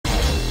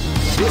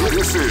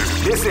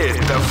This is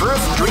the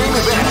first dream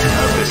event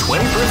of the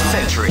 21st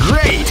century.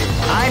 Great!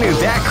 I knew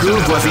that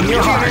groove was in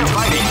your heart.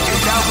 Fighting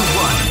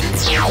 2001.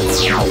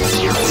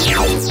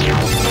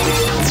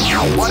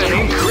 What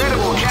an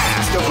incredible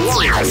cast of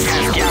warriors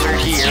has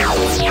gathered here.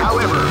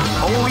 However,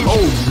 only...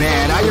 Oh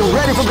man, are you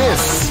ready for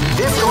this?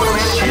 This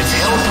tournament is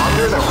held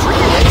under the free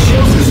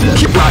ratio system.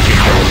 Keep rocking.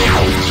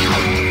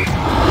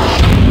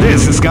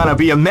 This is gonna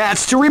be a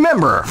match to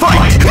remember.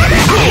 Fight!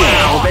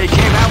 Well, they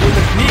came out with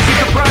a sneaky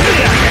surprise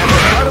attack at the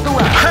start of the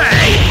round.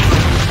 Hey!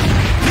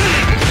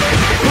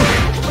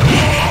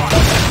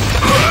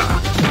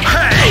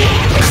 Hey!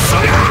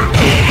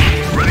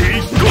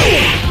 Ready? Go!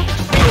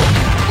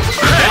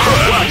 That's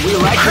what we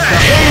like to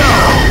say.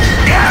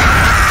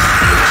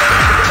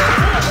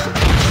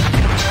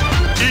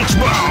 Each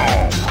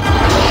round.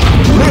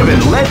 Live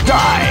and let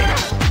die.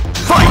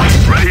 Fight!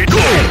 Ready?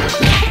 Go!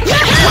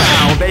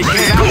 Wow, they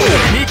came out with a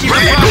sneaky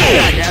surprise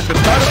attack at the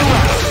start of the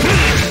round.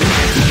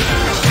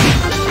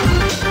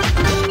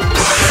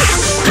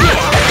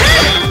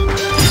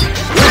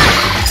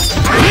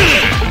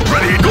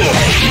 Ready, go!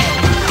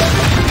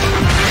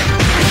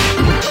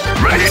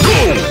 Ready, go!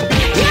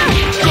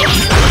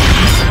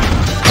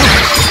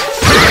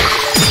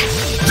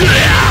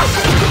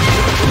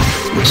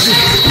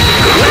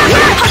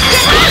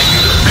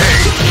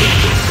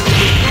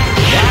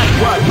 That's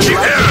what we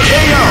like to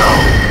KO!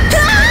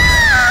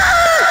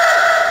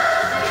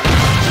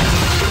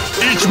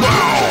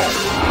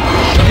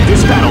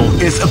 This battle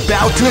is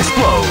about to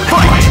explode.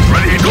 Fight!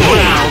 Ready, go!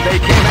 Wow, they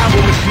came out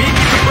with a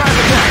sneaky surprise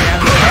attack at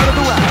the start of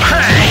the round.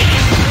 Hey!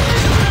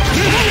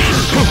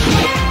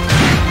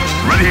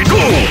 Ready,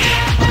 go!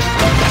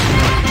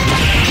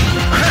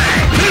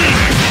 Hey!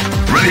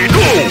 Ready,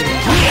 go!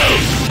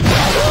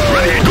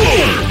 Ready, go!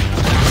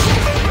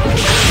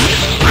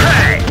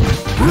 Hey!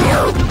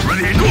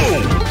 Ready, go!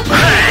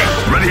 Hey!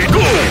 Ready,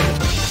 go!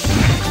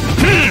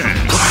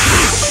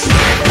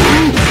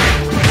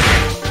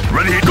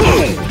 Ready, go!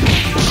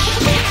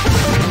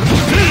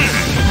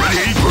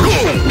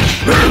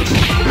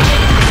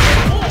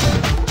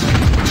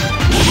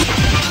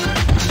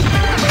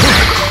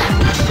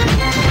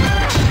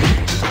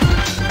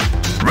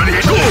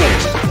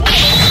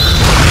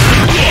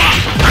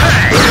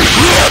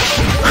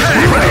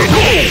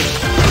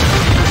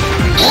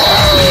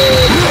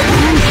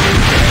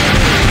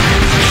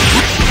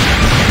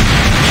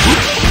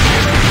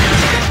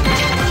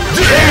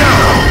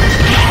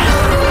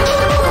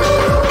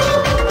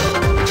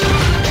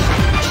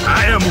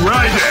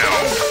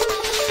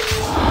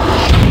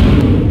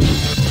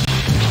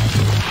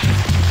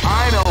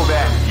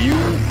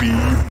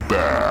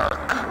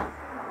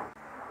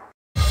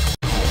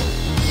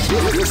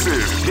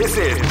 This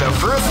is the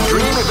first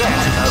dream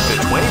event of the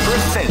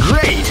 21st century.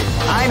 Great!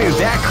 I knew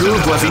that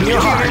groove was in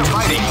your heart.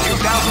 Fighting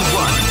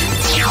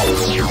 2001.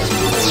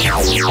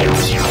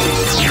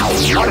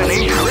 What an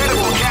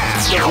incredible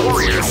cast of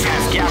warriors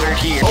has gathered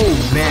here. Oh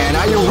man,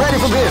 are you ready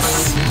for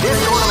this? This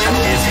tournament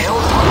is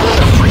held under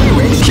the free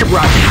ratio. Keep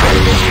rocking.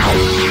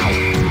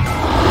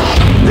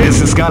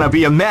 This is gonna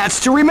be a match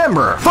to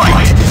remember.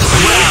 Fight!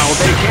 Wow,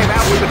 they came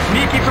out with a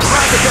sneaky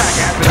surprise attack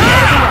at the start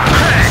of the round.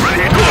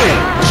 Ready, go!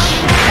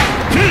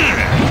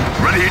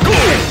 Ready, go!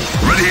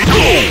 Ready,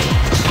 go!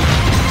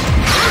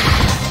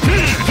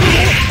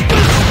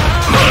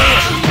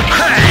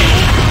 Hey!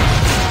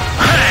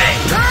 Hey!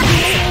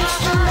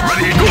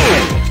 Ready, go!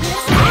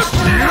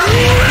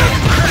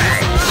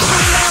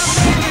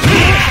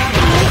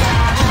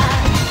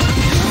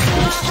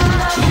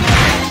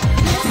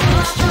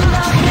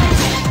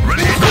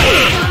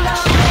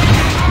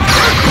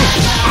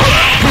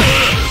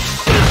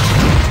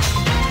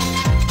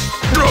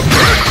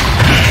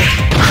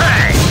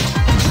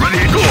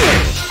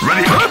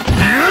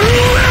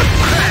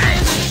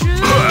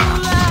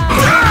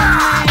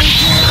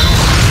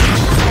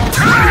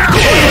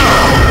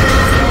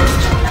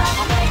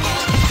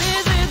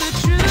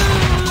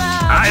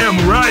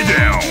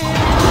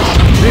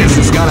 This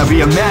is gonna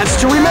be a match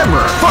to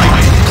remember.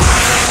 Fight!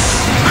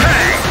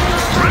 Hey!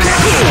 Ready,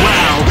 go!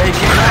 Wow, they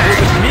came out with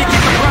a sneaky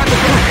surprise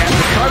attack at the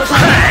start of the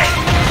round.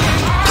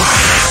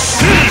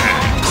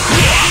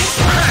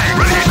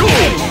 Ready, go!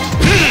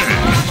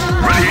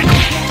 Ready,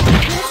 go!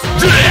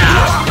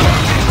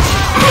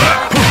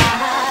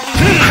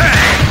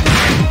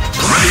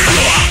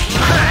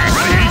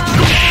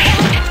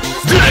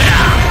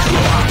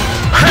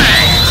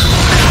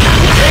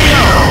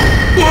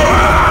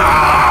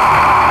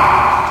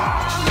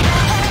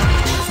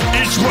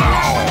 Each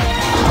round.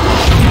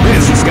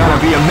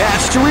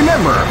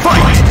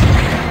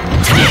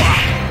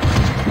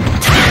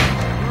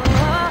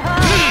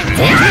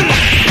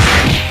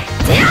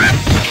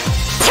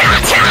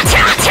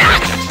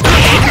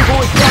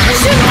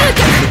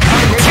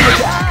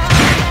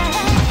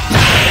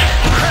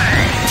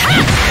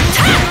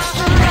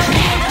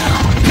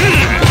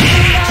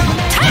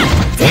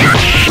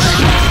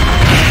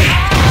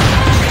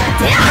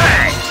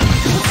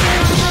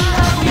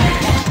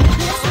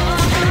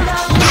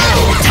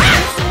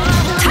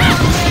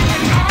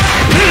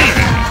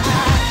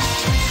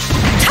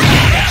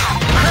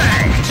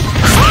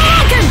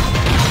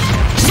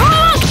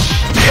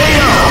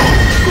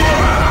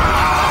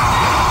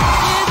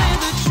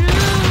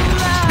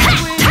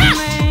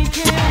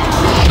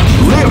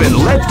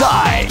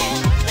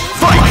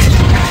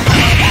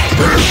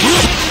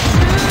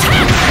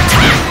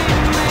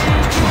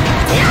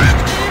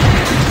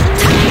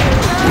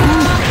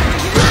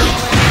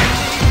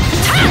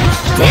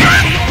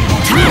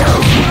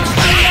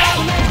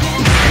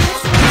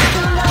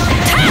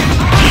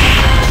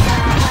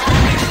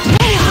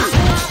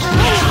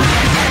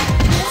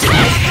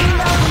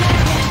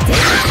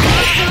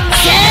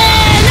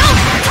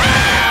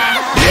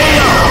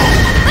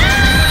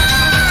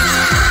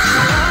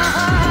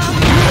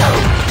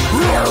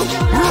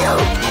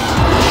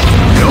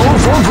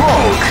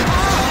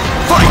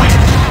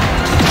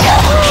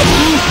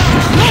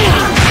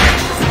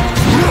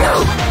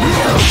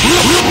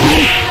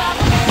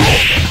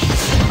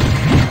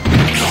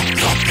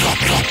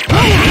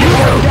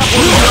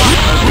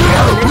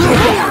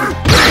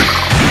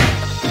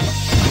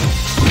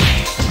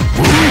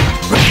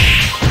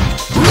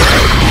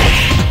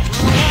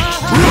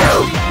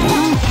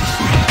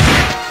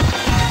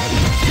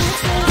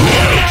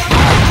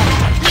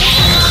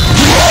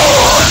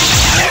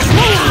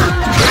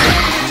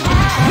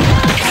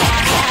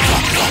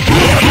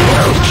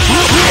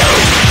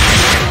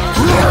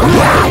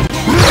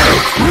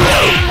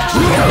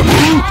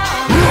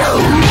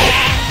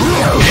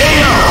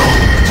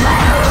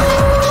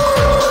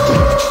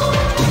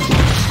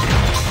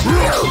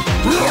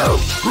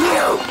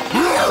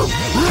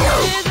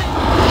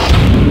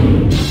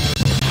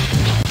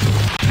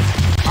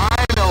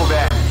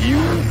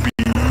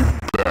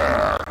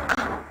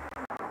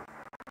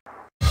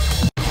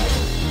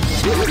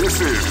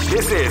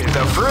 This is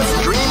the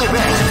first dream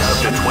event of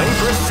the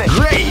 21st century.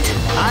 Great!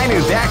 I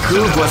knew that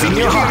groove was in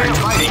your heart.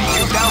 Fighting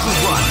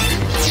 2001.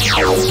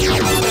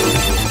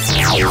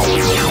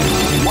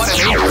 What an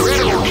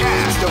incredible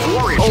cast of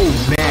warriors. Oh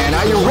man,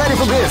 are you ready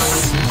for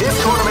this? This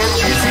tournament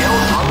is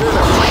held under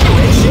the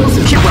regulations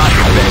of Keep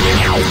rocking,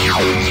 baby.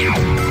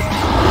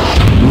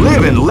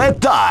 Live and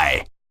let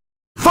die.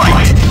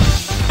 Fight!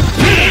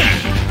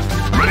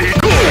 Ready,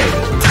 go!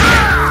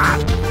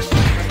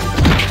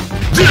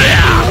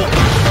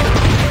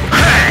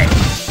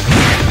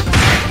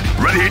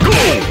 Ready, go!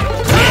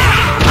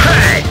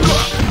 Hey!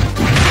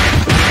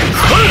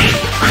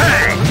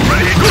 Hey!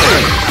 Ready, go!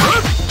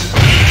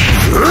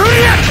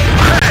 Hey!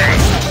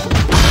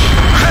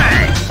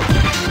 Hey!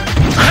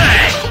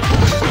 Hey!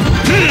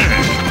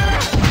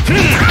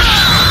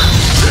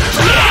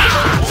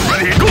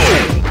 Ready, go!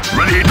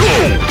 Ready, go!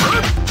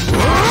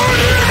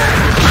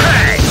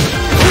 Hey!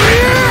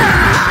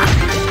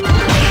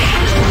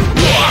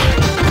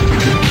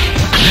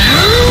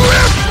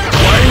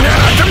 Why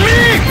not me?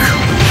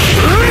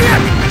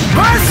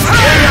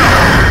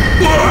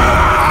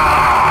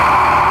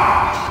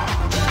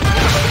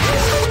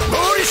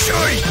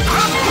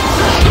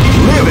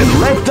 Live and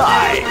let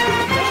die.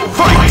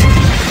 Fight!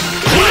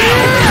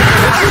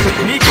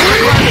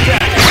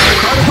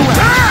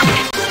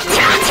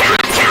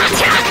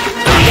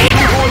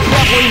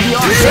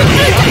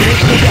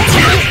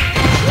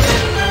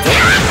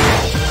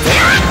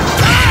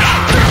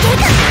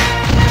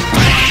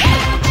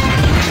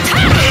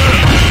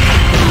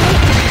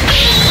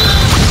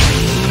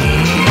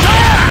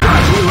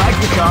 We like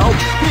to call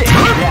Big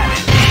Rabbit.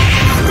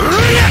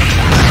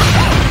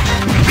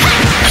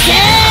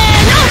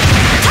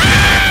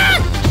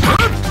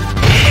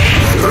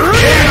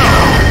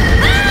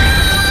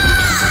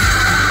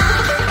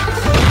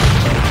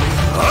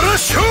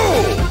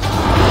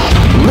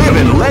 Live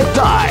and let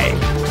die.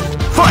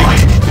 Fight!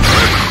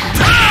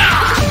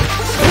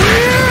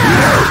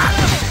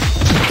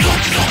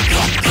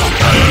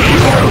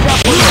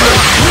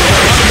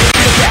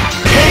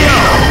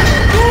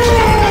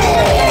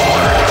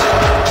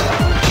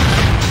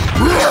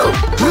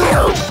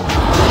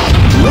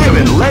 Live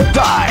and let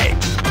die.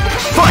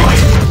 Fight!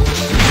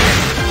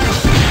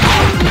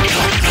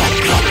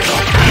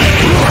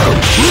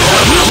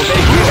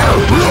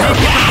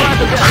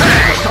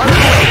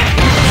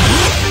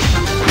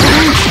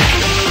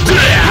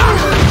 Hey!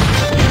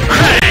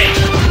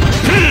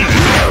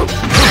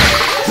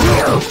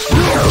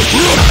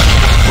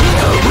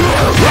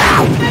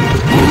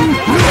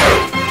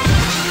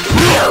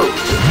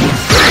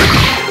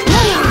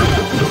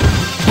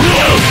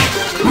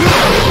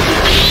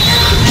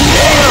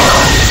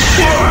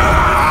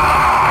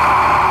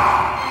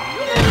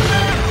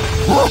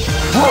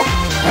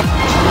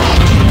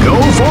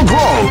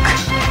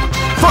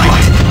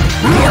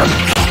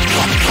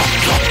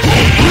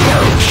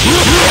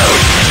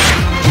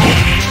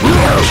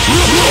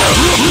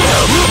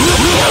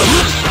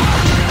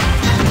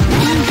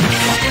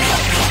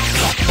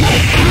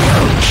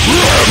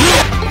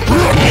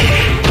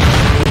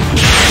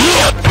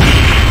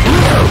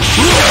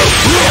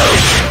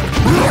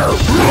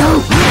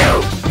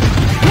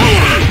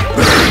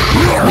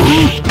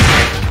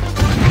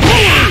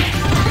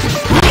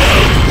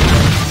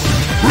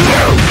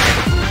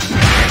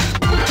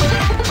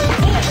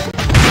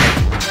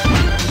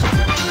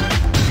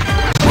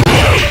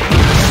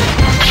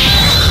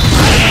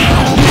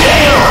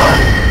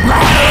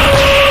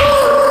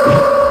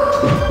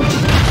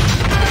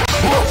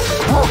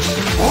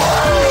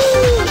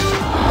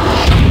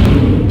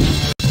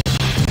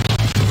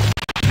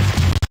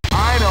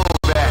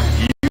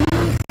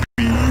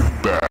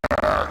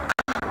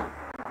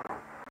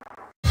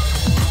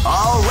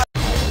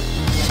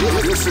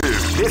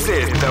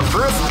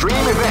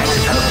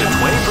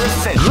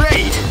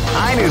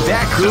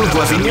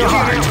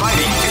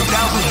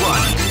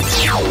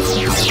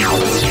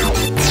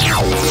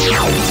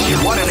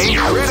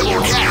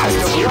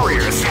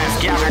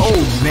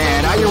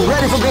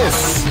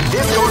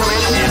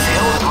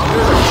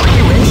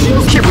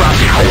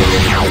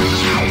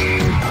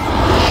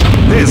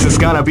 This is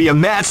gonna be a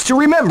match to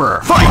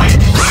remember. Fight!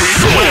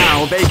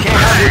 Wow, they came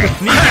out with a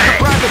sneaky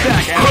surprise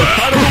attack at the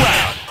start of the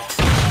round.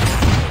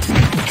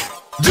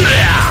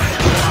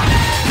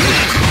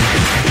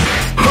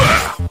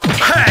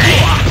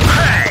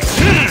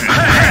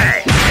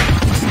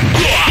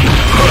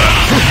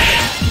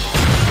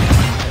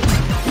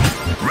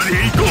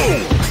 Ready, go!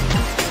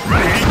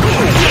 Ready, go!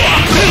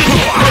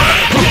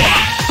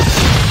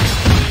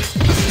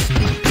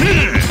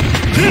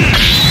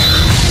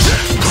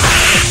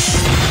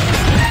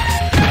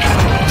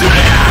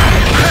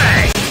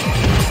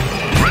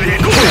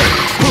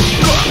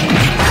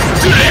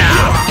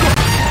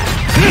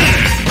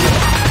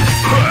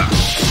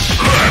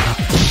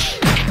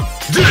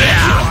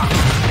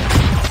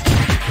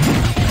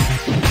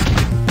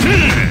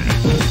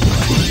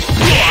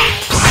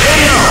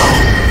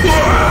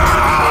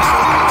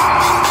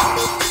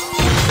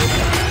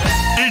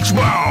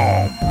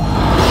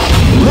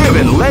 Live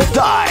and let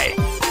die.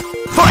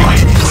 Fight!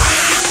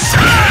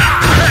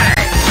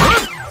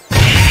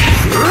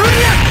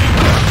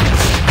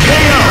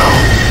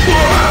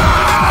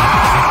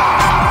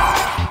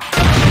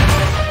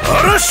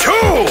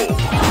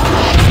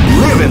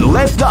 Live and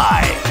let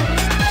die.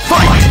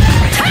 Fight!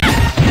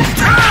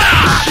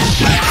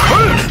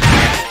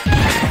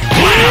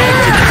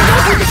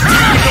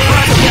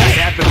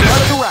 At the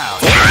start of the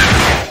round.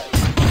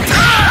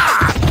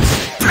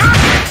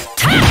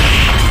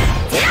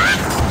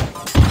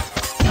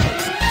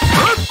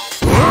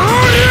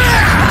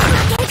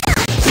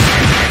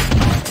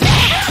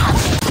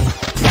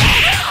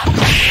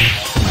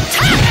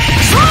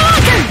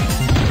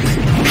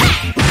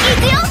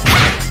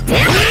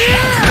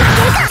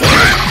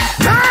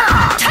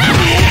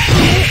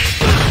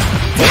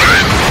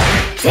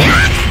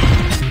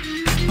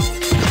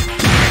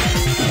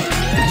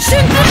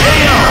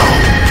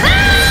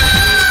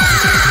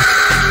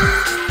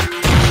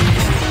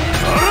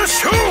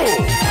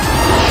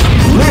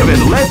 Live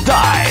and let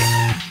die.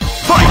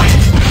 Fight!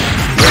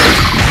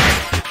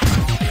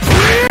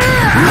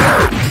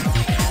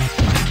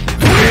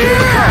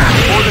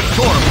 Before the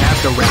storm as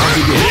the round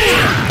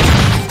begins.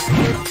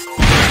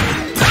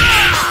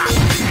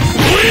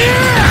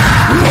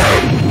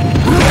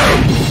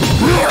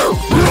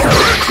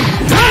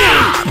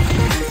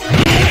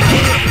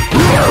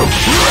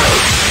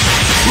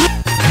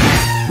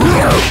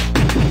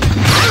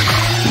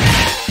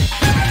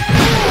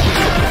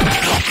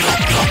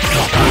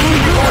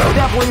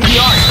 Definitely the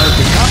art of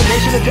the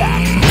combination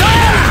attack.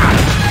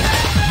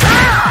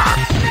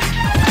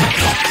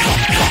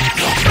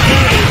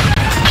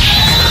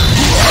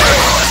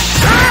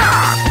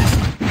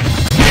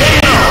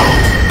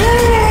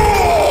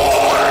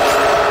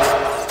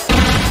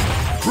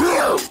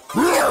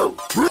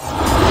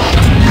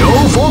 Go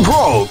for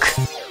broke.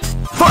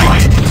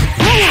 Fight!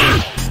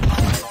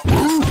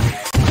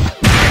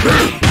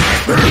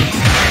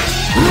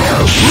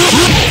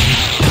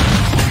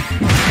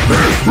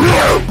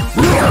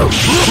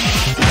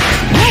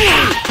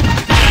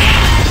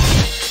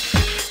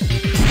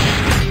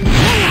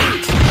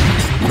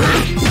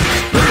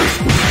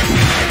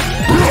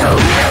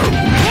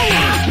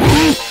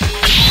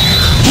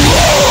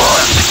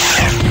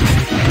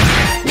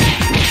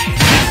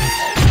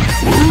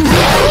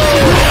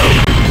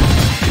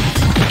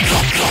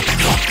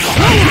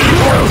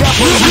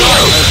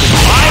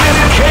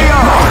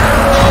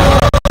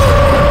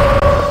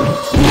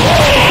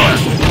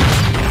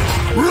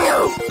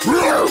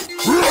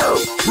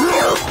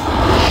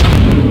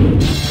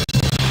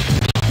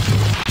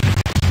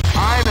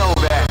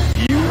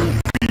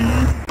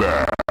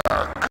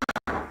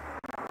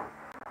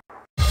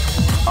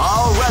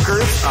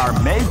 Are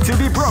made to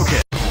be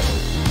broken.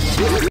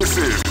 This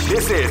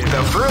is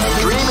the first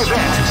dream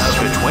event of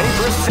the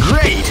 21st century.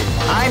 Great!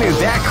 I knew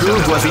that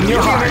groove was in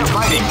your heart.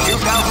 Fighting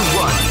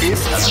 2001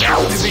 is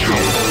about to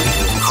begin.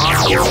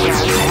 Hardcore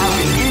fans have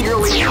been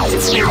eagerly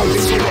anticipating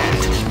this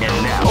event. And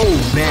now, oh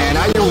man,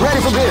 are you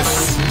ready for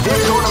this? This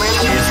tournament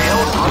is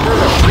held under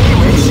the free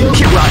ratio.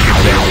 Keep rocking,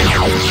 baby.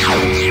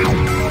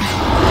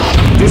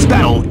 This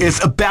battle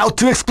is about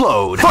to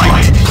explode.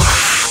 Fight!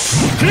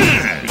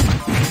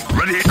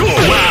 Ready, go!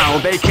 Wow,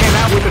 they came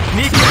out with a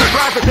sneaky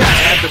surprise attack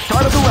at the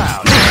start of the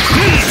round.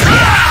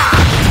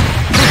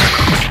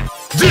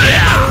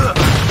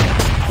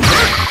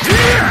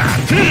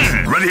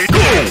 Ready,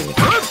 go!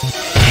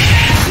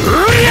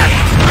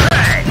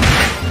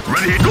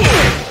 Ready, go! Ready, go!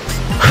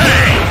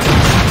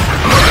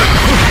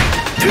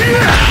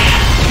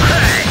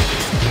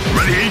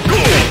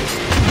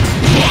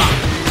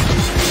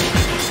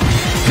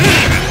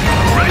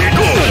 Ready,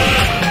 go!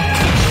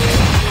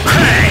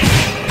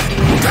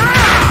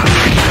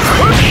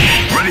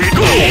 Ready,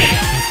 go!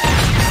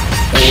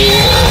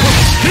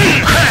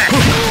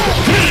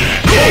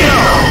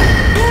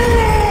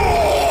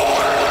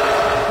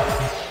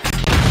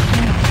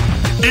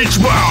 Each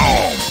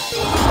round!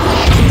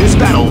 This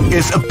battle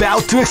is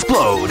about to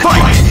explode.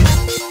 Fight!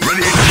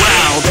 Ready,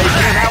 wow, they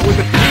came out with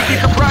a sneaky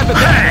surprise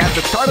attack at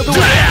the start of the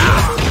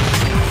round.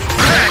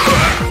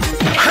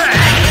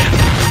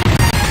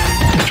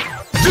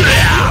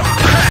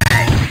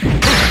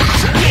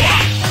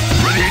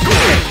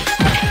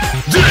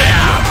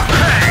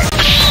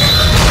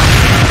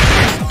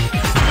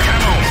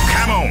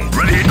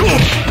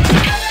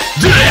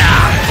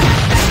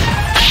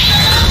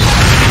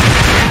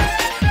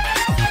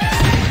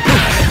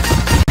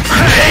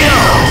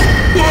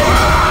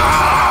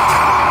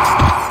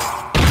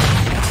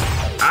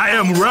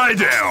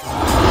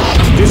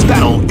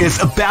 is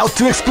about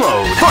to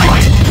explode.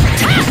 Fight!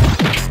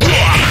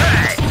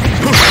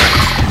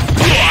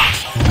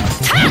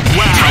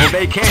 Wow,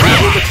 they came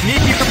out with a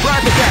sneaky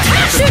surprise attack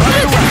at the start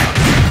of the round.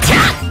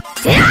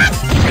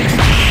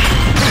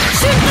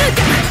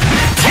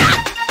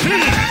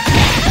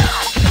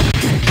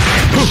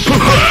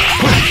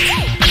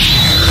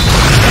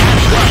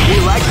 That's what we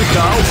like to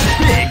call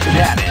big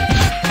damage.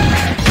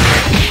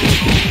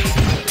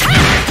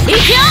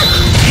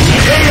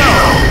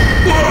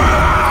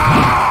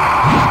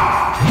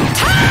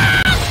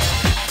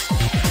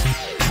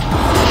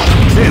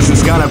 This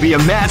is gonna be a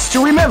match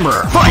to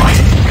remember. Fight!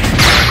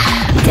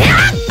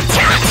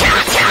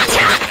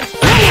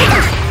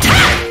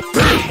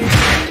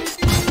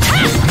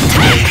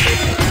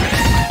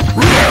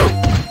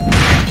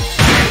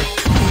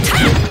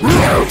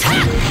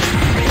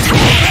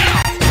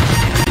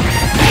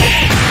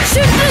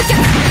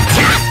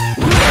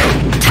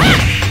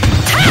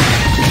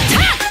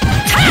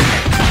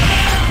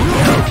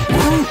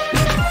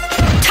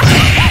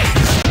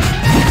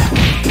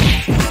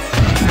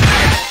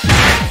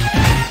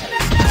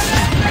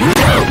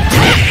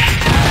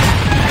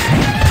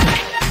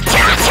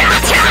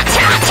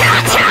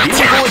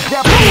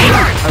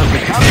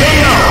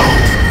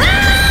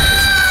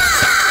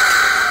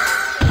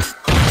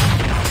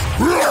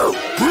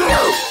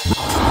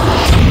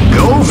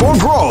 Go for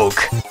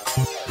broke.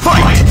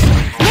 Fight!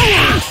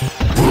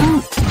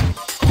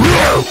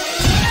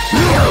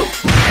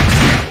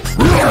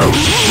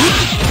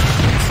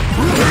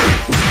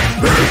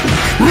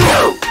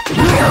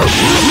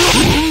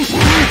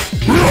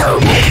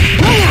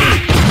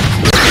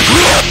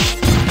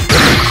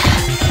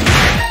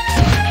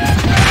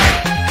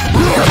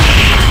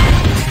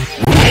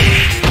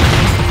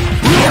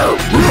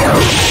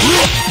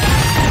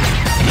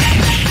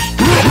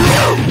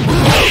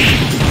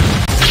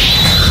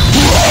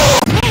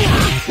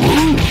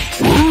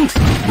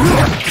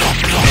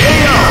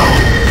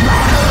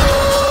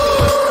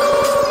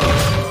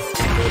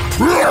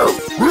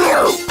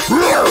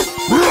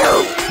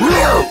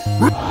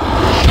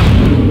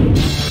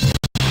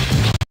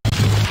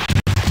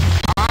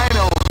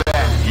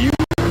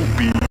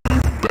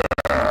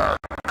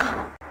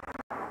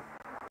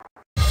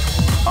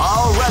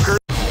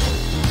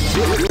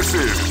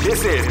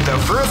 This is the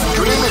first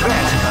dream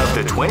event of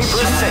the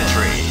 21st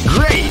century.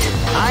 Great!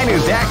 I knew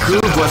that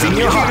groove was in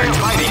your heart.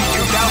 Fighting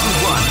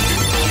 2001.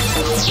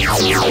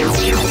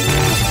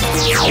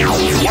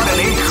 What an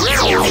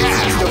incredible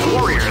cast of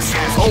warriors.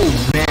 Oh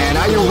man,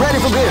 are you ready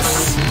for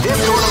this? This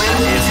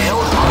tournament is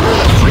held under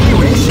the free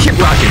ratio. Keep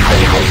rocking,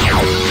 baby.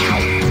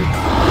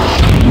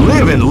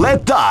 Live and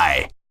let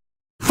die.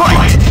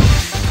 Fight!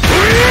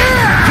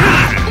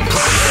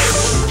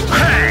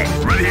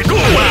 Ready, go!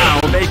 Wow,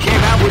 they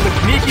came out with a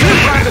sneaky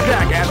surprise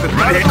attack at the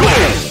start of the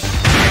round.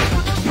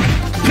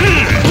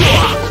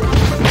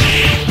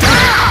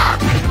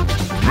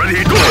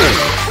 Ready, go!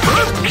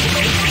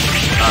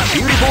 A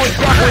beautiful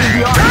step in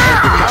the arm of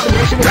the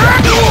combination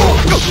attack.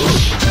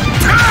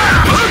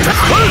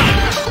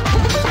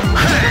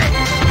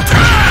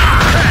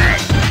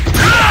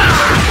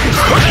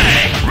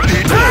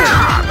 Ready, go! Ready, go!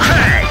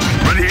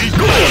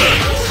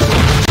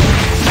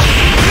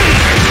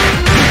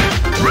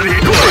 Ready,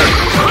 go!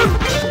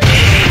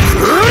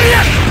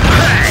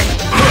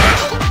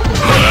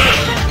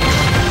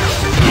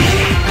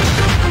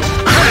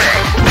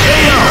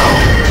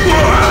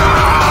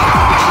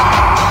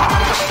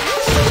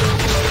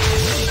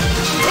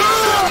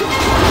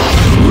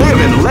 Live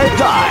and let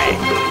die.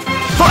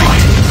 Fight!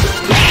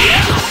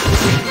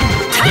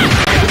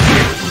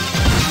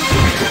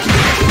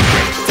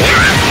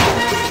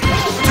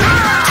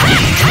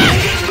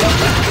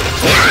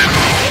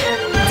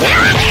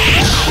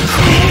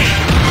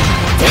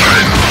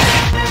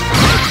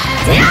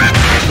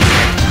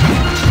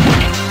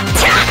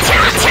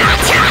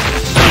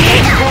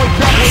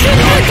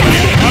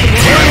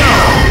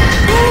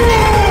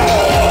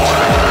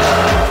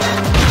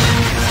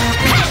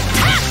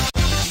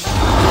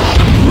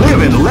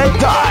 Live and let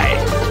die.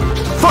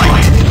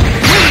 Fight!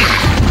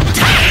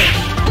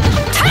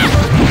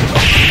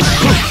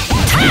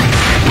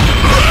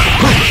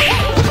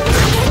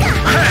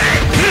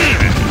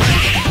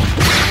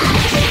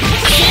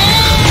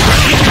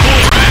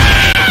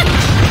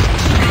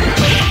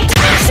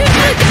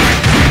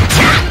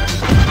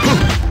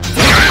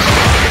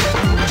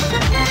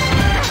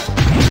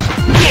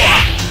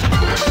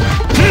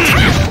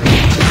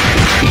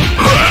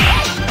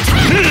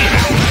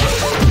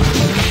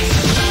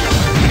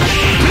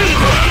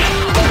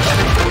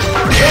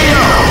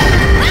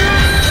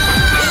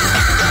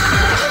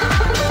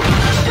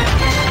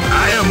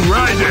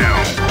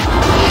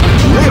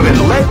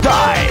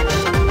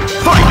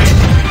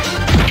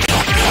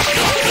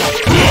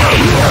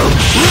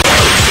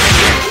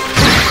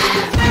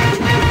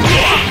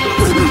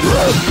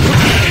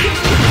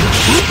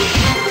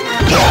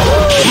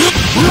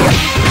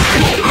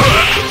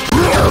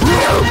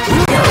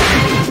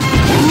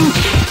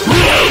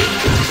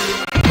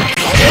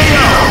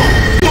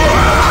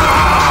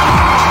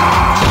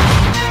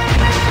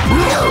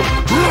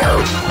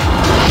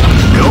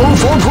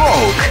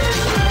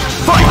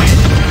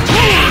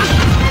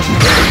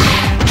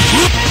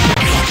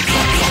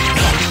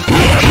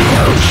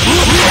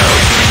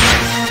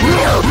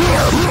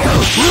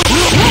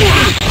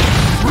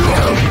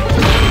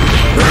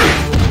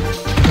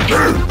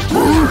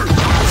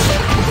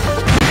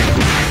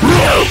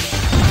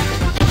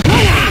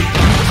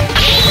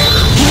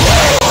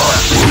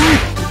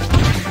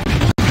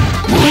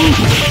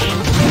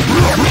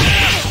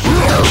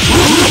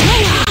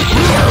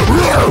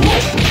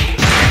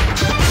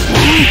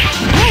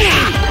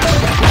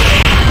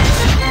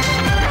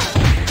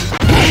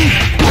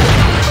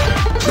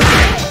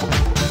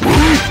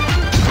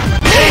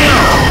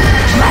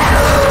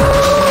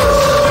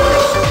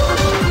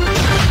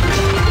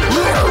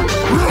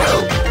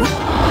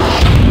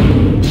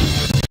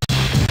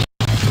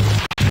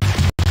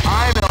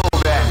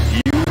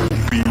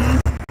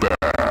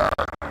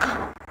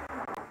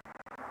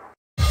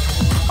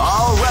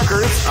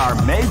 records are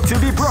made to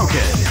be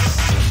broken.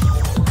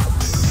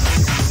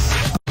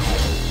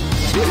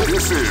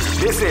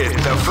 This is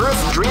the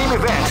first dream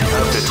event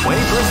of the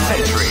 21st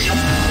century.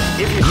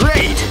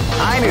 Great!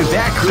 I knew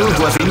that groove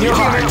was in your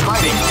heart.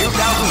 Fighting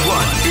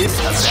 2001 is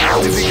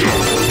about to begin.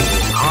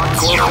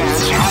 Hardcore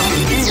fans have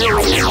been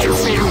eagerly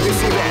anticipating this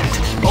event.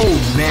 Oh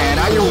man,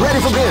 are you ready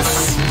for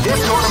this?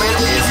 This tournament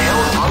is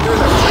held under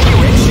the free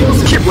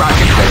ratios. Keep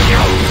rocking,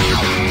 baby.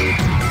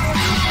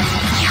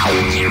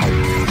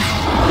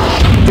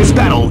 This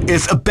battle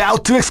is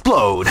about to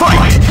explode.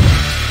 Fight!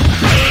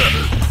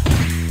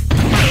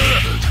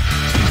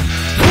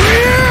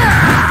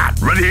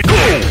 Ready,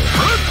 go!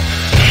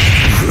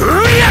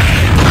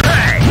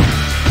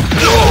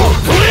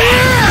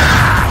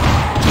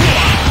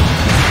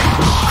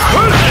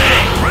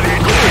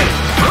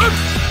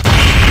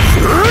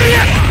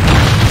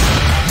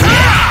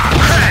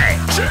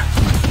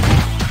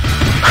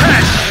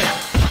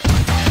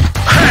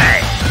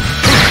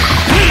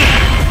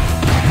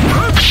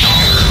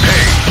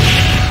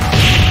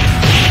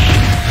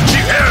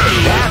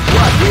 That's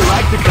what we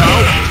like to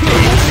call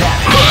big tap.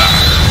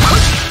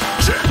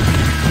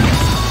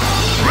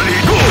 Ready,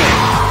 go!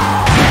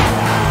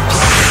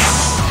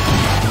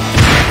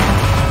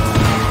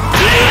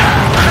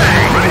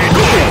 Ready,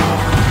 go!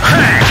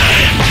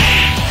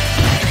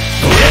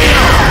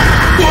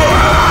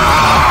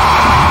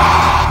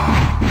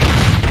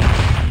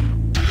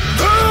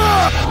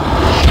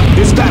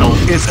 This battle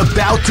is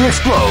about to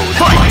explode.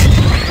 Fight!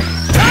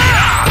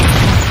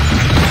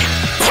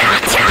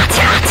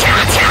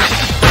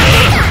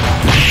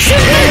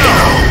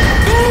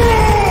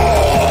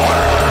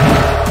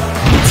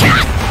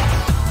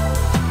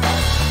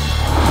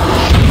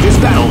 This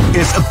battle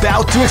is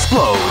about to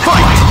explode.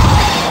 Fight!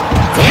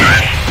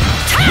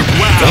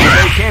 Wow,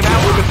 they came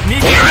out with a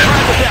sneaky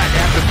surprise attack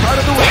at the start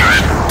of the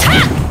round.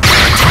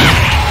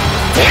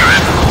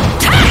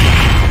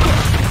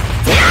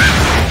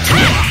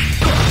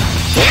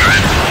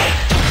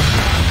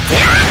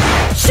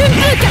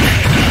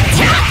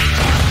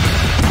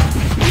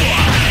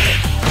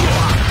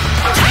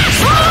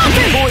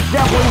 People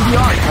exampling the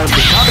art of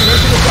the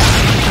combination attack.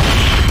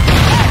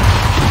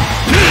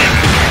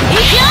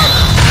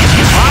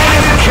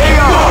 Final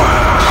KO!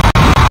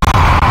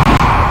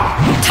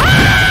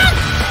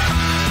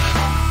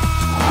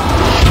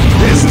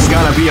 This is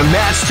gonna be a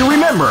match to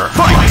remember.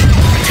 Fight!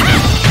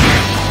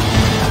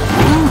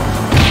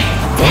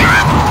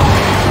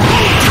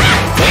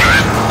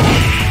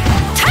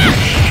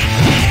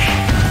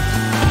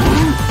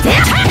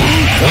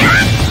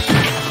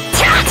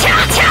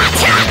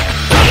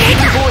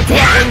 People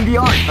exampling the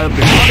art of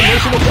the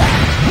combination attack.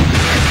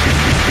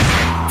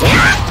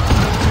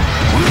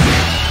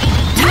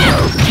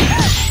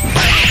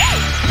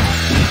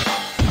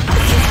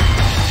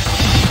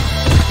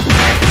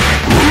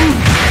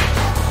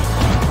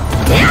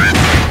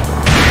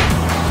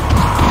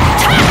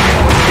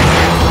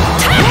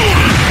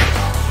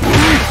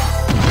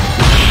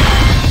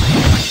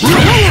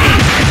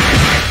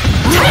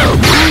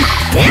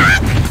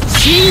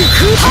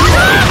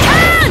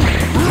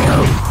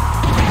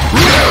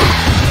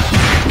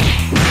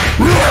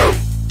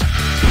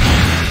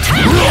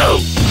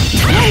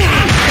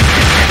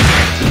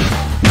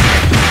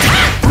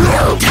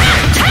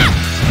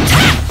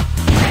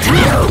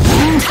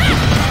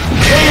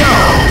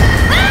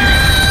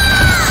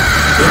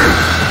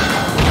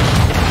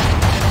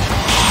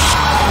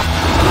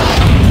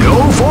 Go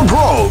for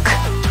broke!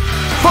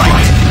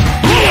 Fight!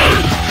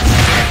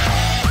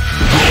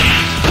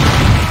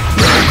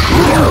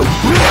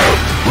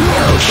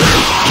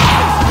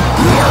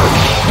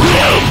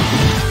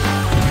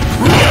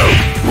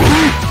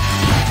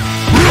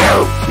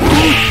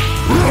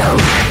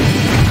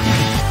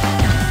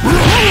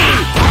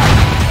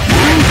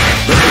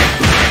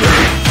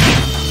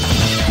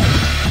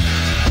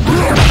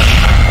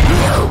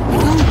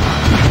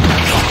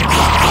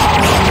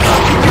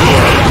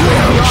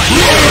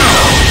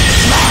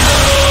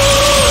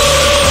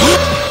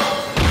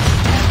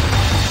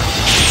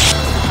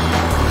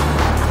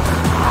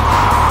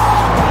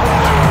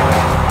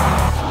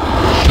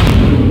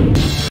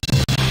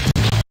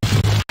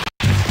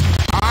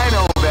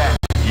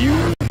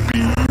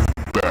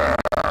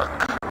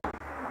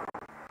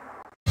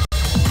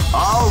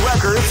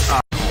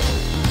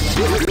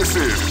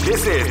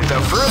 This is the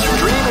first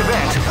dream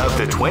event of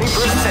the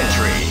 21st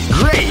century.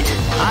 Great!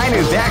 I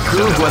knew that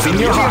groove was in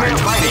your heart.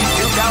 Fighting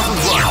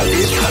 2001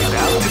 is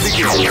about to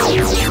begin.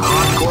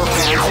 Hardcore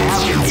fans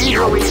have been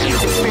eagerly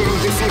anticipating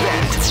this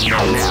event.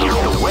 Now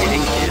the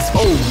waiting is...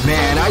 Oh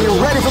man, are you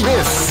ready for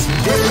this?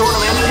 This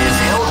tournament is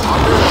held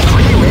under the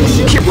free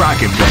ratio. Keep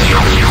rocking,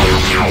 baby.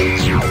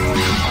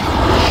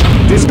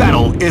 This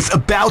battle is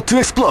about to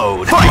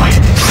explode. Fight!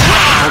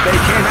 Wow, they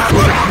came out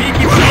with a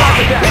sneaky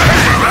surprise attack.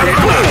 Ready,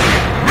 go!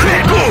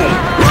 Ready, go!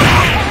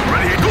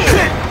 Ready,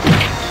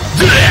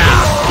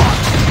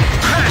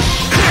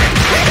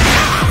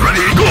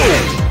 go! Ready, go!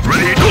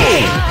 Ready, go!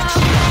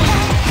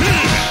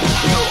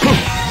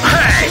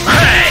 Hey!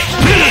 Hey!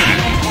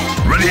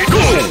 Ready,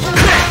 go!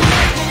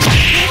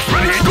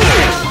 Ready, go!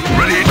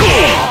 Ready, go!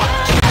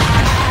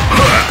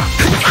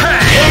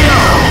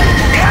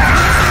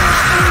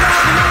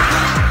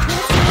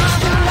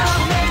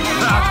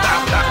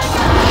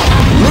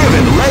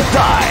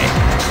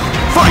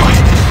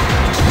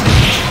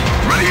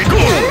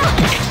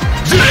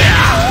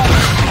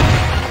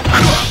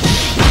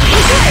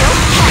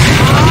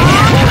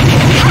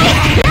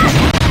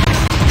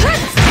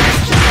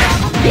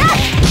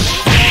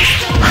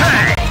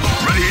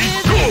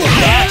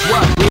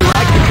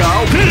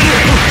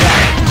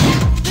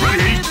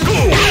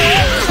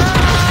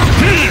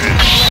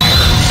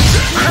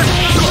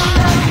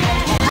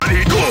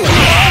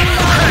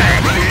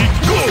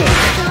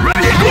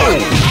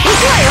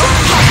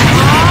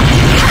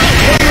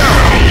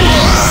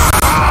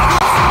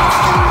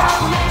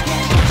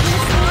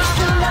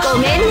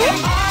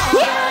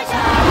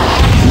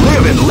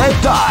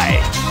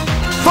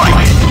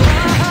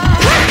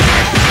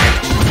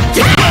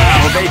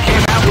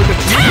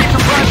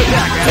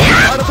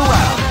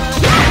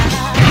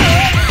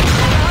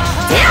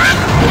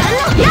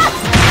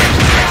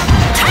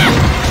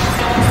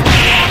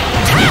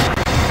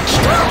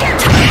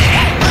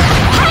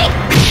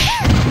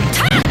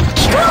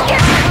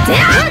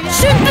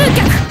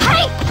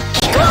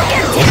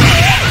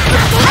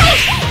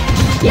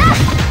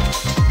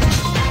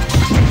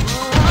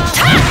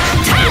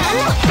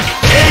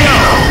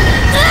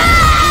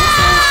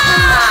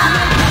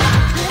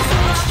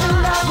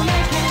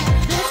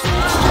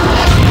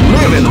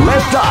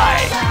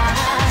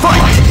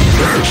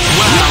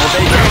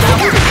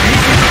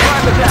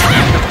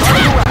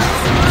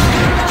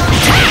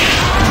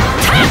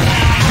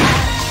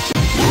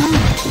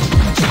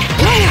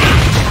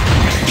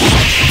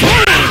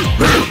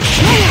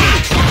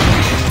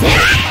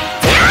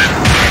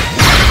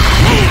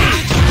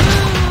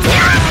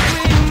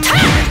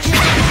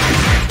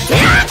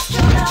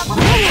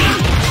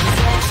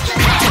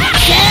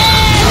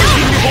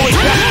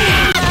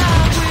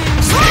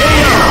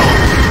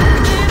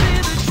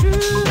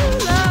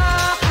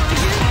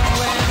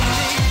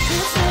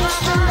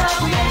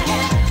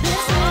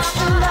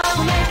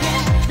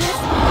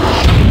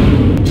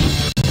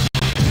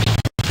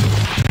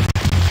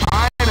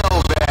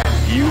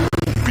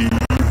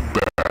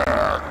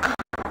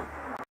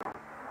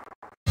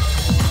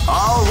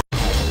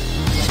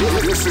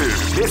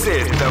 This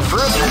is the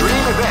first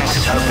dream event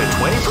of the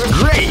 21st.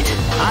 Great!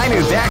 I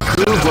knew that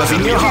groove was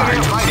in your heart.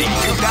 Fighting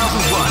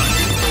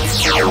 2001.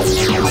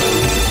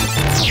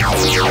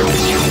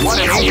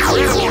 What an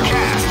incredible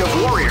cast of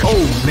warriors.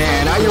 Oh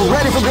man, are you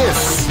ready for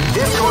this?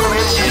 This tournament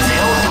is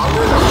held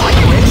under the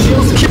free ratio.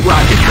 Keep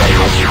rocking,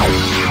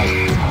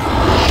 baby.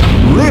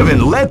 Live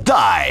and let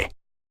die.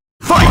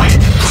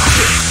 Fight!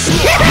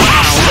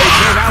 Wow, they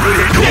came out with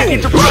a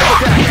great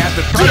surprise attack at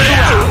the start of the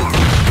round.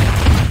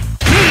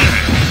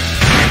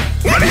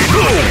 Ready,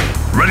 go!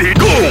 Ready,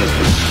 go!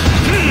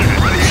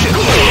 Ready,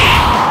 go!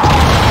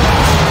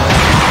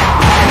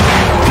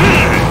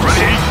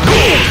 Ready,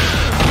 go!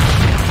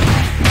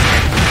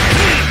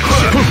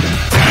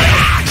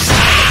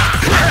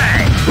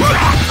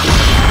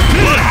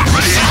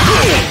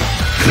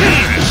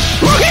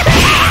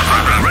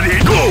 Ready,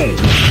 go!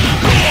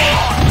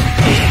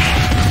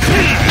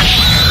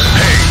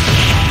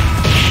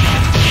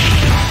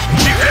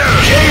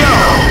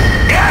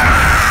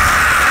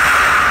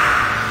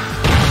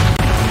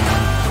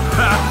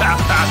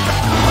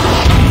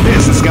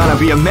 This is gonna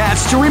be a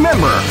match to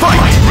remember. Fight!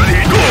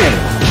 Ready, go!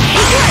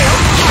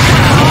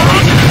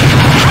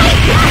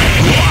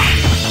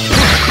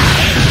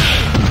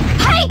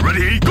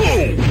 Ready, go!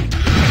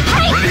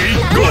 Ready,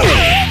 go!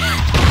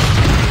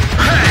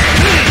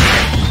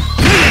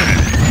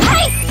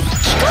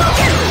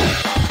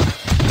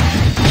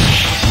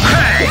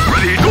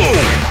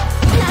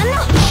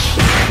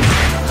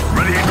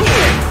 Ready, go!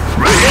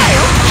 Ready,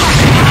 go!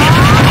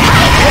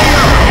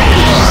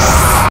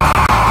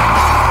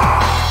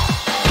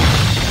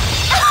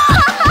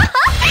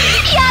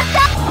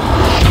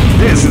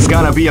 This is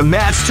gonna be a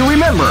match to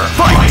remember.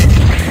 Fight!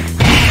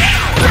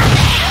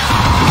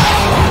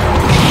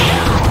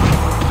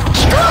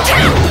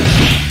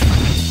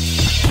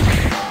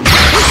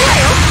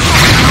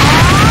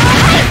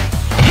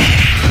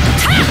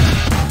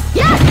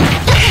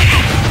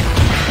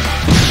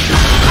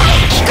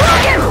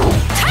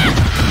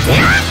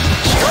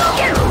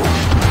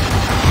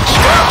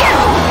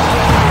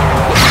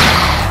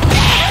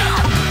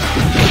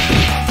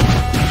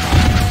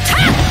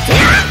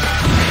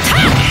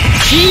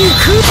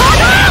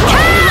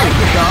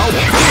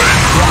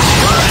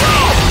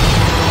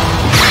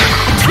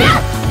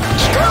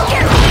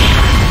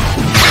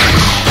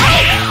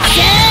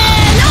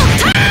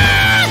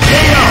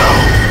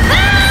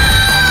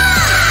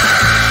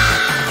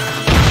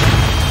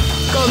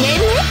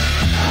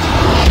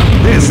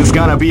 This is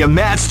gonna be a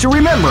match to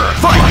remember.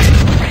 Fight!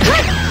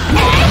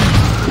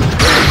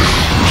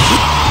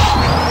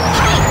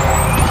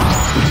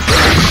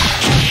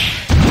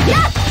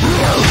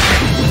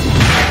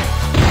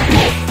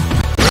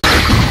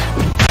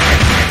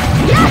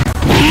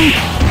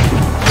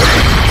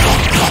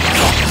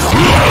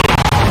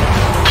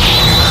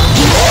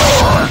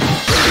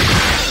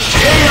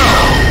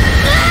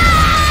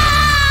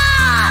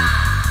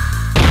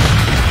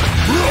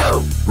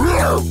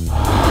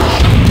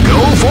 Go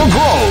for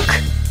broke!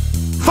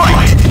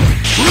 Fight!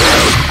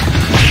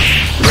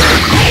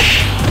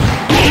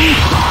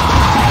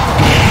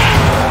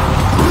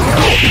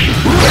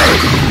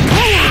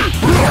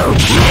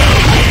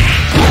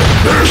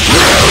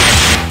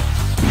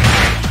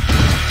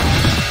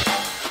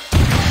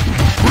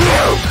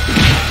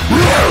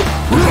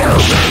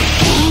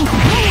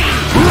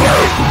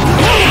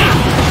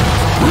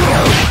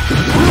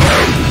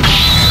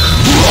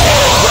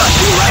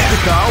 You like to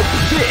go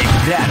big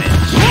damage.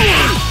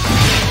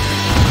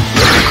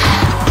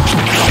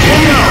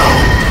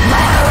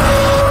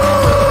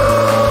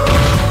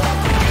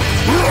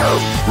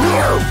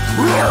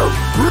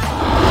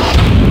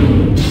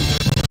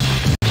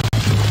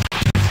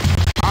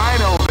 I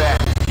know that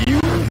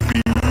you'll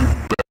be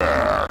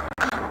back.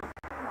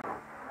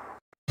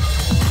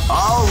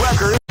 All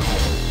records.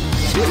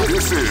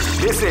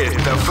 This is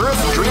the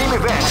first dream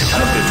event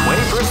of the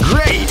 21st.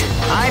 Great!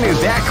 I knew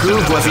that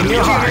groove was in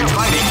your heart.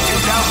 Fighting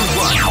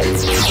 2001.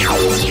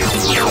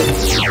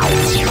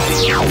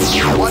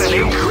 What an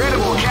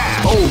incredible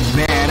cast! Oh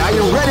man, are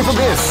you ready for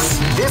this?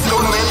 This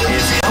tournament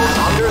is held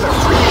under the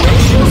free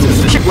ratio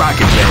system. Keep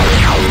rocking, baby.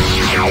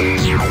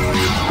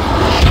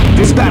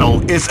 This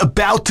battle is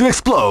about to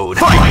explode.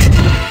 Fight!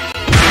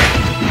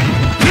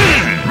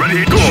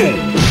 Ready,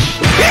 go!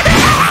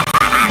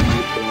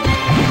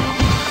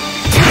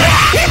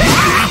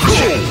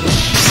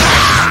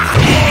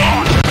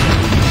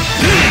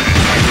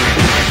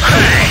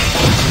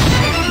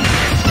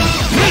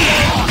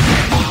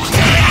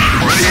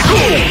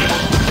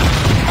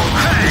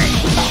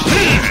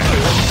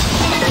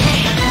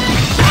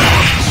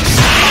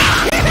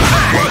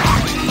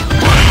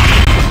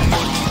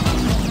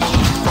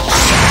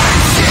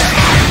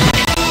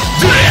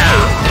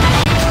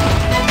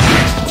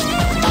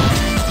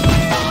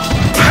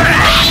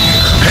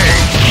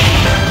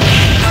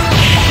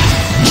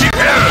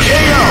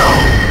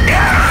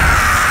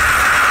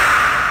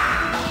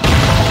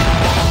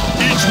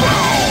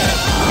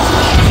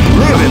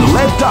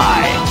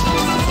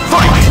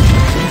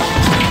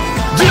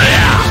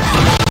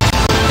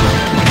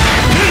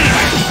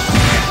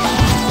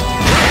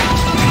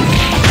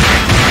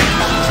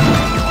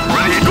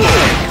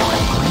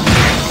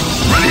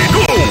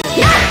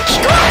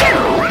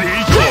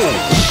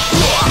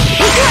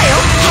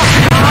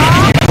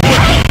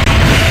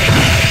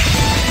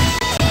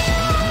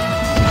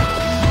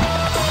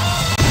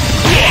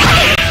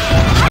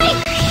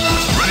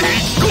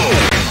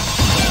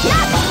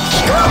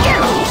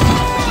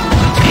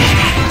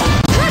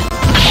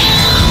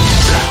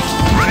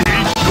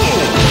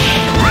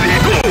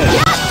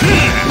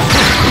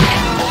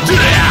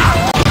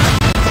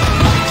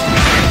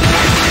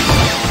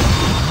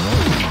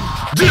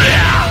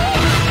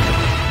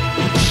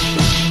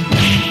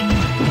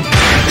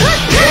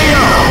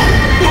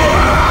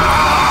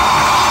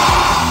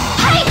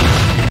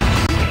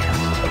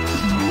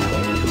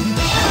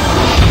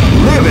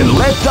 and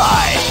let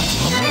die.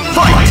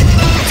 Fight!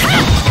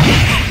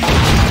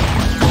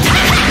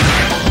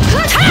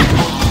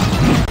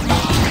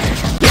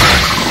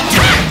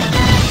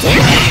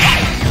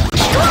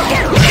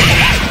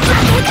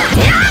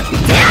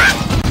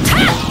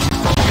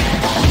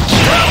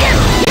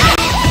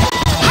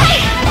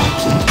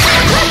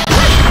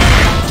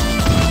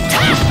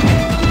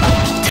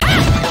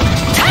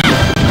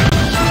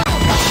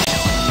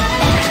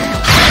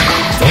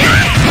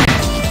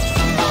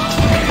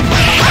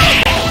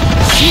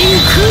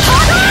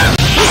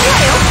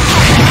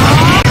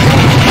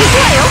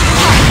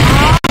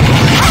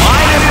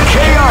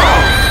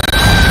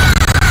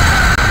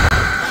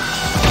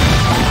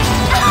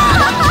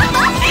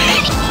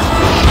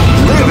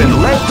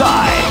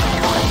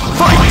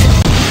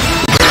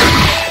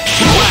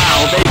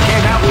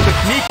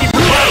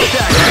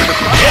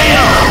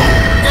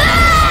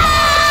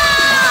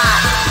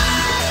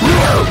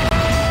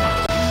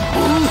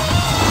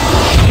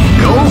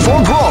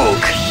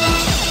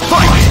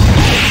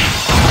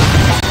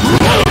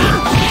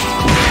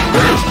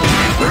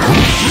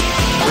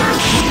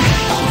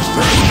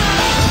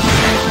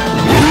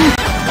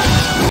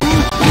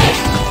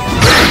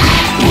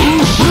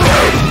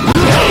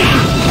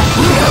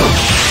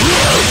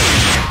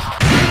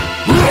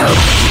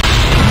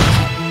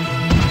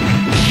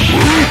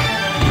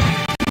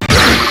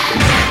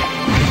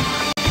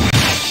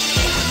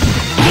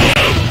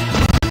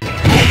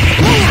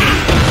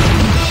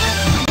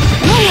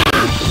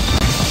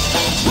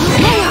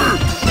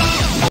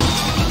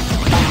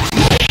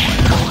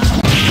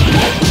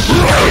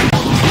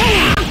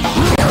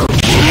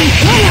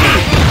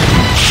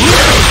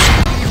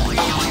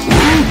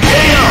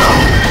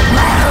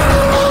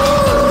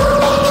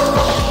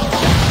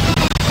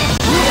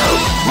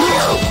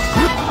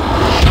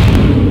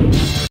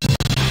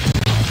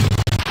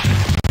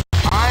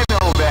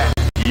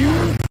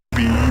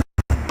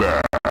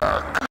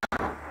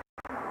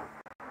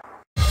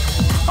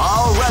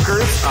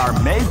 Are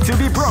made to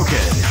be broken.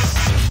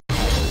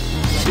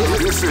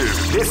 This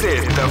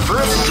is the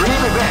first dream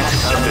event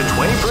of the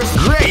 21st.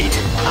 Great!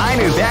 I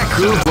knew that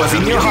groove was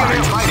in your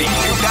heart. Fighting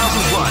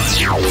 2001.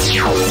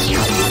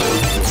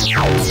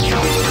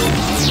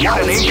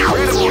 What an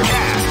incredible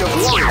cast of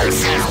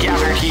warriors has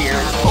gathered here.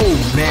 Oh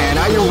man,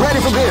 are you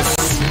ready for this?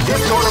 This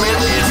tournament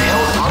is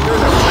held under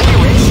the free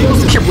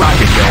ratios. Keep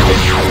rocking, baby.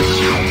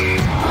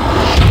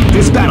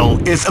 This battle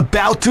is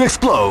about to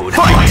explode.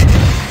 Fight!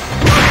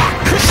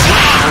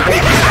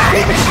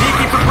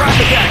 Sneaky surprise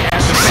attack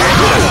as the same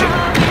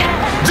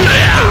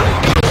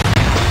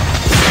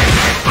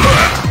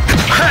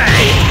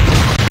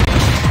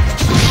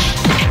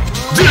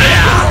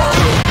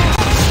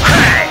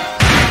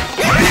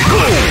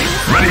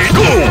Ready,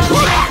 go!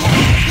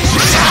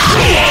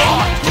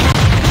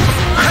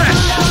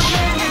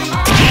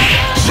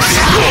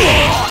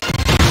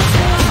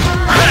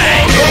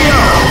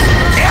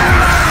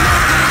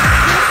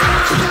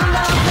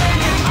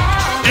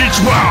 Each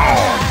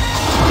round!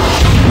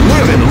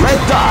 Live and let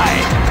die!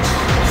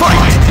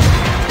 Fight!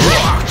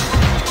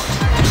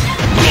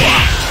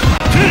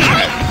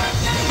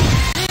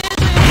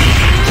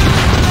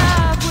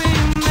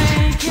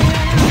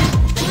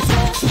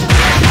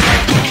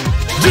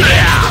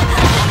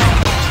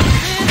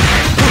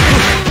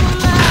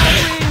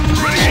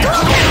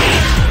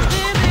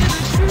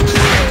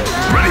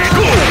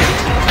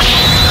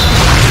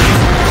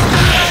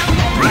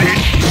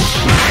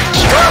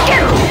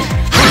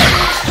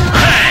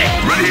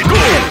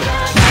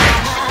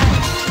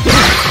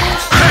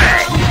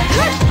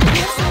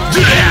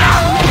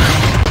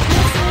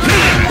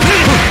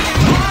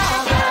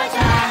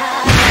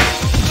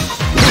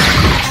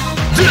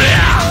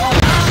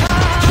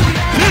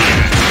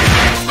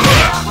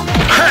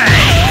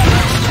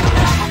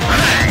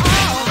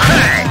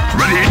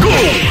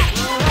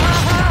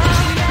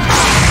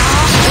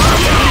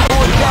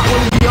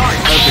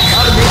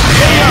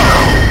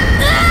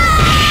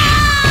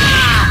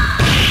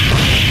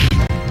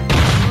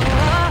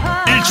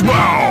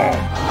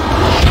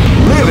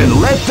 Live and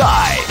let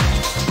die!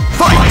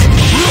 Fight!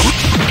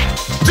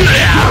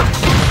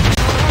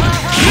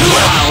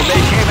 Wow,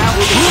 they came out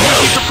with a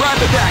sneaky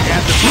surprise attack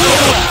at the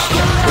first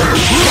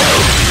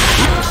round.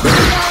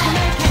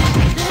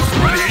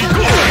 Ready,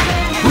 go!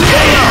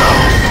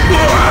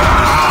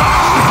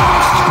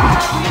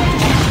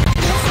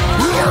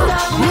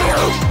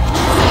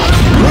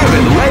 Live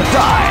and let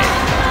die!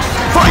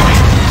 Fight!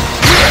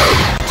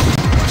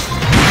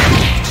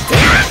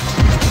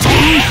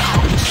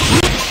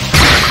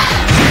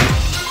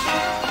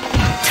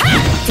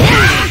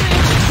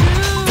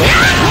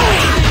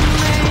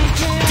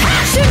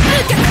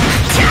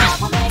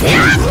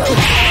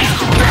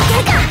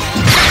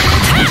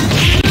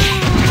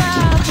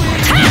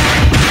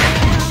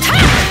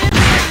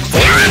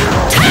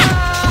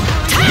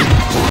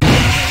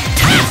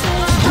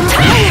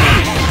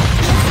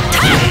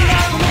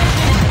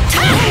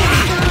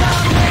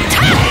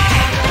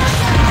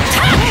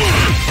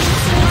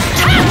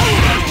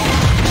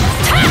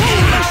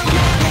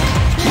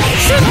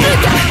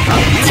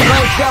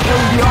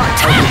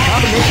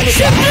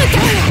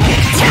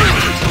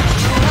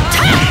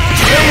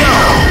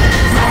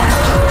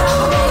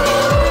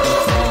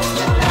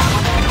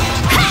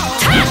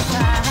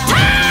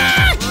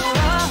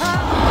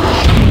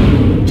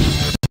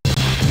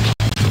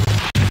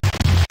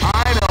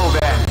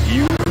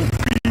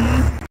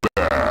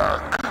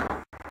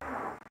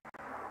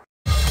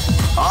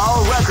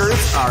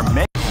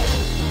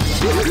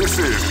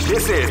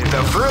 This is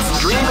the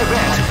first dream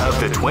event of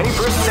the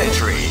 21st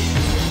century.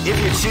 If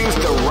you choose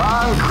the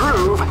wrong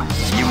groove,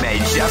 you may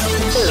just...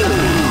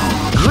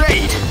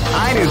 Great!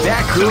 I knew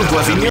that groove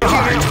was in your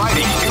heart.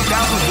 Fighting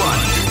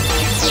 2001.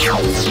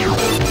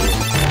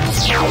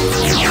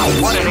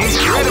 What an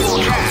incredible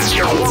cast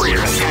of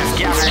warriors has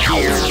gathered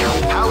here.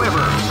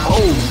 However,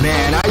 oh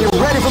man, are you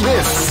ready for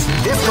this?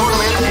 This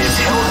tournament is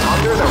held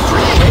under the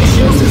free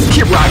ratio system.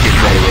 Keep rocking,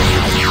 baby.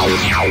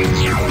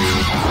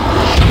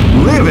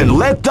 Live and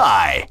let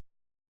die.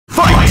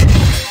 Fight!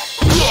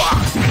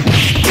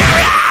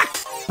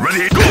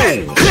 Ready, go!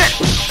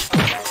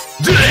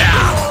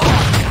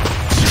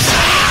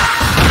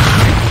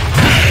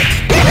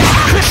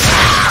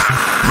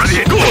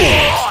 Ready, go!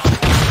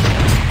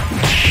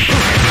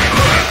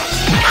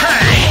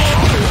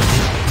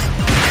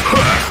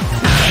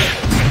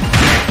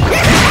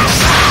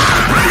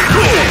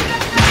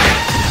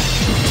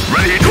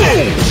 Ready, go! Ready, go!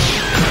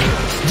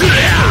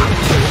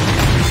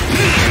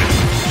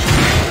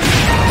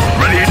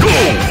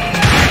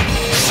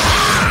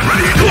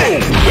 Ready, go!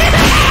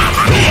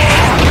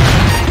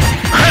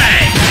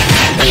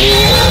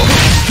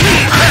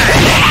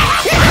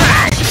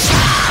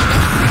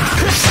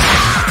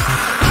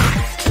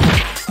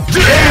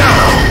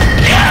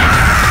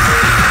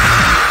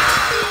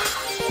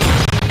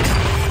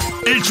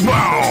 Each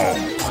round!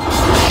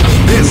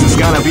 This is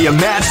gonna be a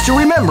match to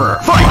remember.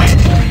 Fight!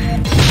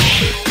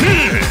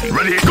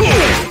 Ready, go!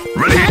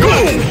 Ready, go!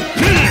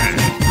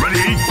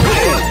 Ready, go!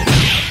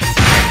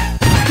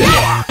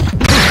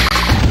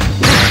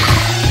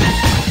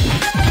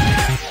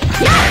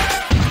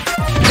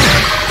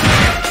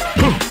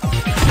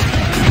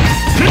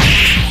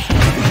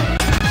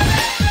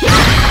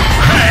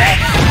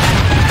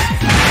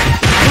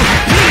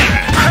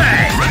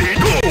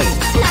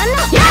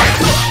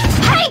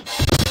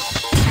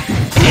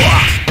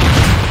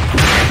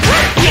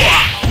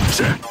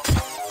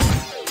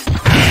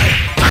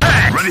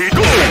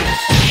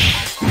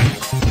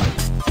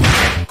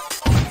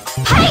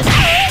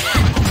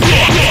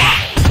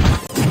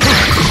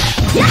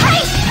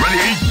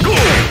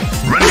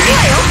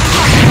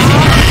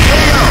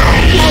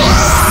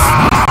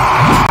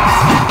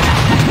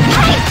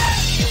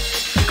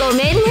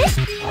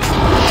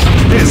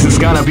 This is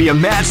gonna be a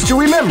match to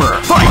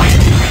remember. Fight!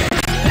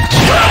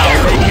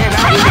 Wow, they came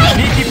out with a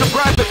sneaky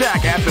surprise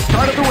attack at the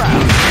start of the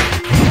round.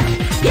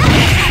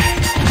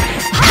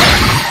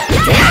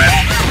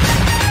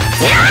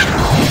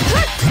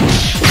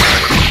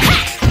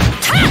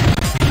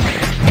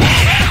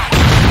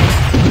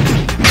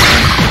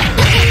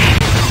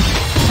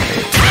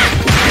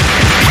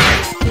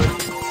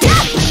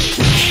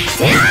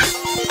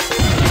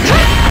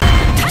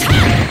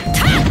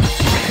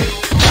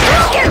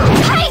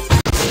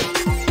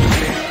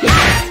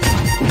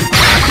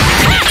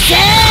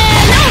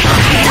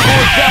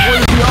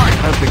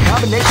 The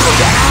combination of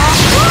that.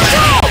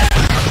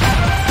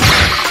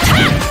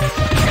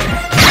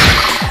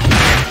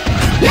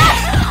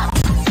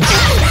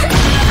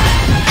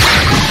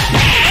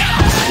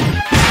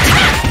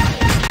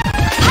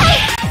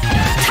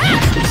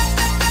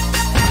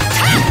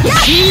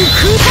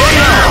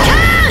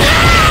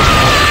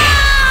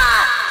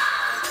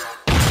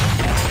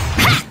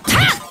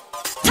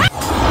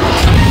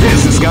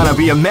 This is gonna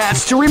be a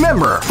match to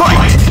remember.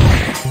 Fight!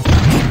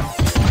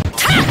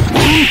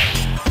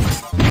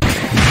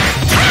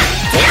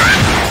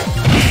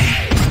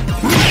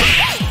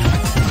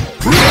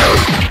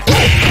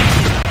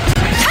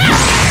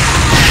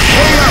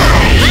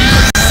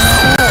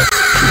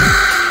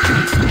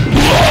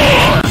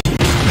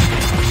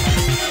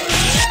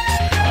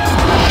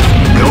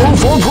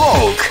 For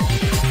broke.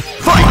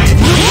 Fight!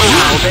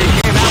 Wow, they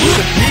came out with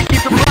a sneaky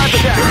surprise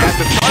attack at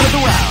the start of the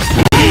round.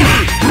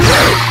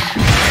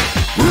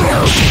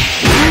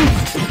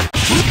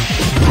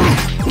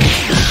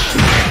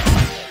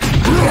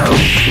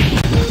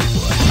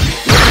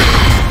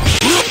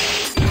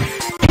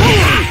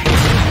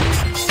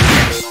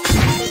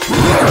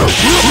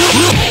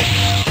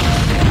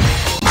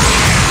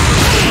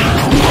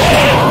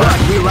 What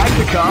we like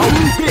to call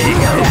big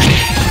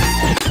attack.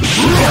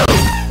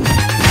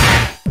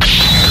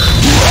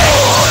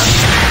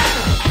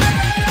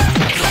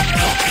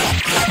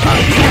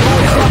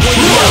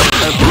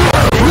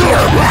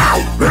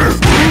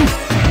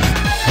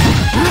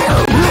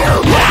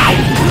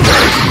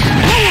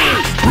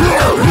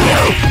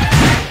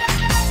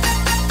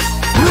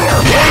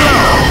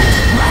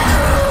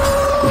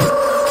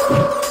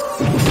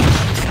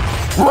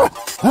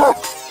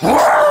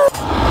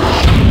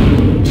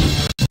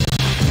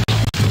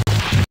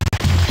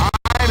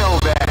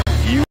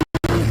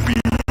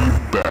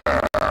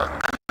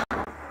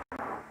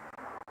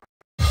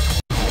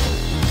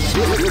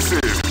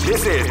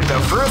 This is the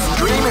first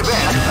dream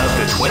event of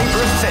the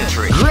 21st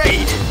century.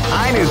 Great!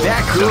 I knew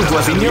that groove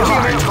was in your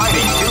heart.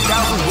 Fighting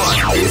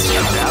 2001 is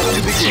about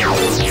to begin.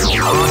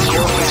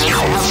 Hardcore fans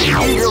have been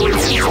eagerly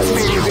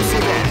anticipating this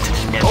event.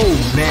 Oh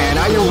man,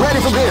 are you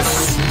ready for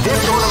this? This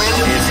tournament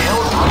is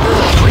held under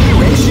the free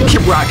ratio.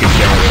 Keep rocking,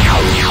 baby.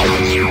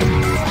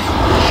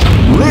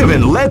 Live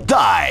and let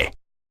die.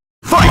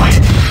 Fight!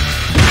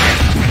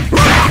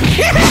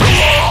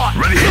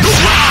 Ready to go!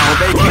 Wow,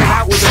 they came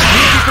out with a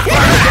beautiful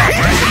fire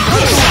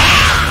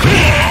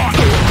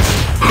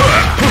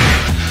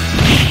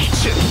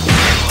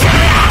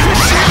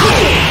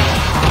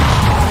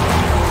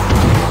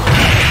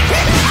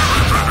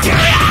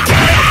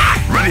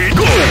Ready to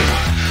go!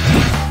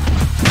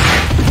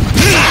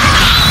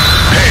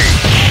 Hey!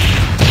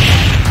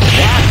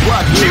 That's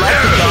what we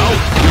like to go.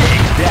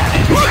 That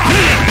is.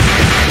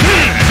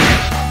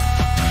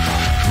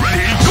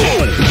 Ready to go!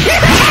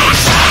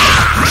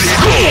 Ready to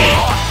go!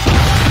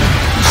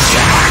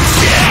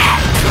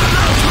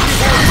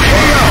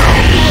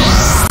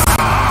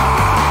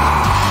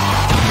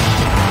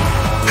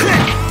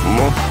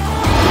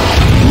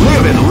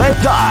 Live and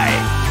let die.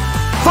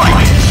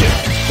 Fight!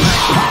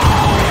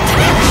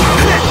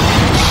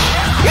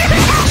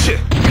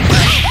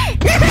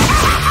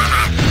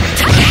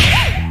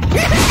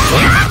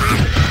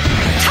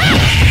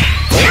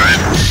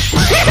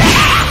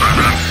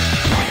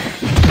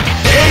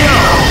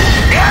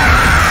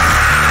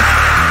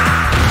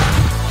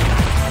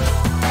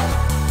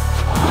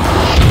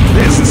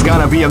 This is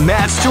gonna be a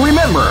match to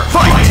remember.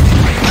 Fight!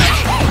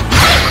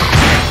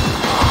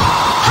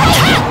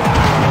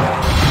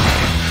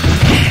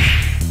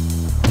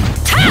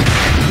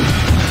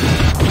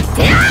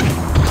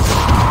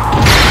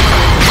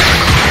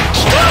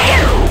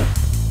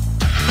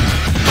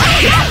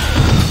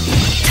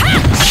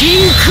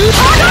 We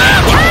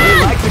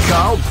like to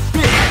call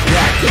Big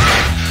Daddy.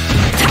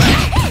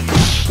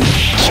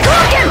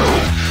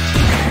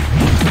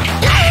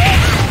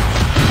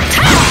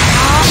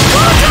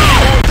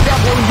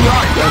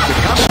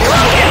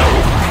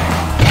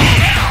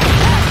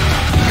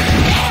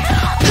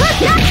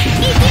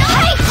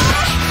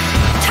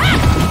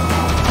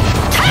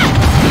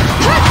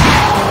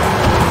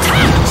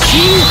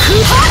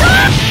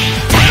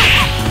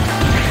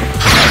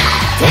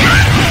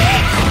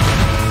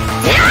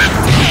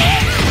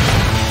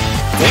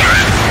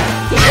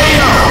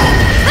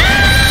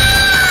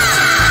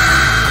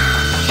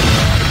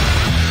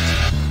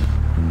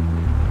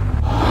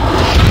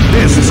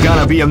 This is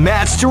gonna be a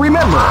match to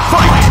remember.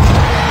 Fight!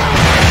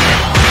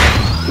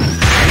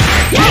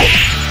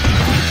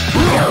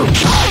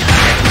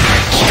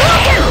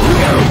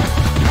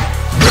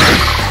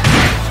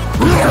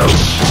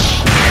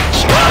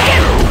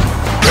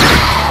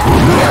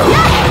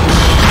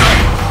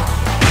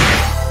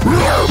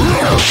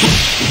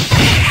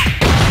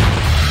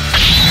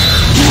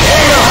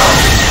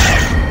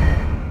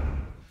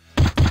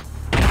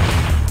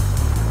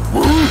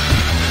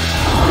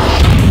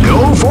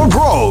 Go for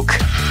broke.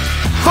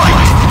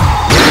 Fight!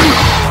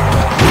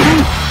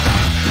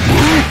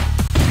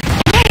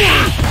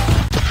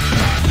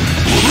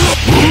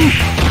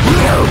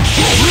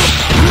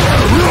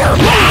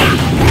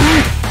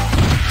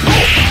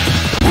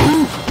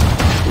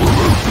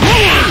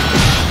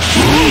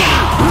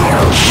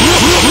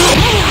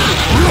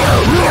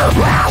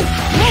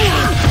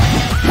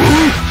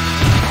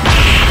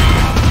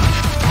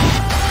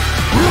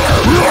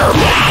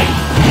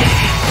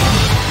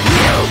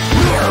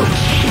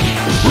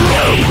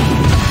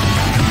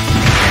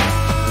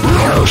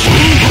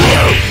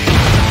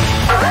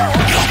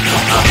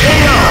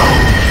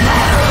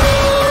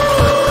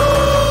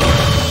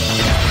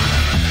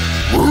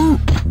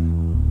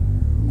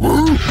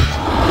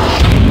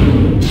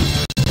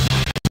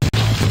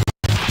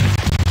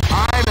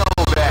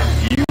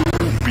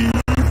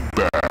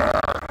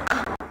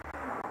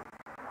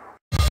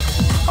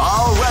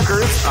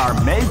 Are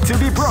made to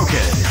be broken.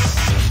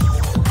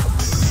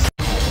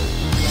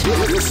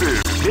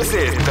 This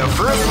is the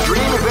first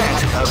dream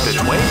event of the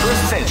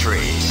 21st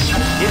century.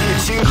 If you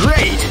choose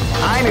great,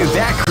 I knew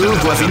that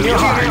groove was in your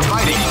heart.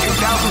 Fighting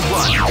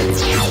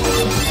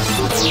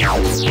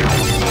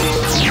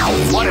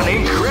 2001. What an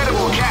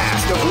incredible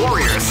cast of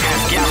warriors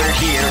has gathered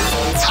here.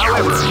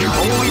 However,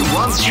 only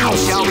one team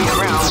shall be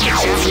crowned the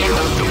champion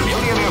of the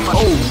Millionaire Fight.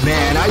 Oh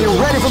man, are you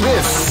ready for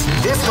this?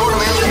 This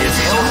tournament is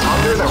held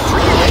under the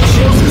free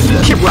ratio system.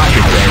 Keep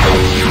rocking,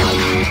 baby.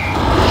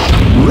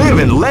 Live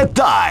and let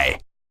die.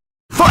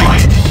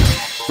 Fight!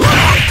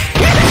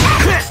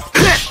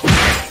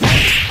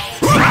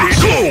 Ready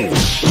to go!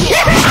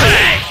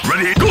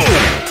 Ready to go! Ready to go!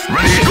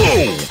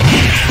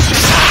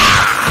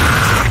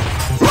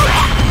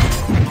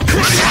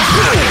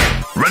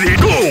 Ready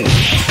to go!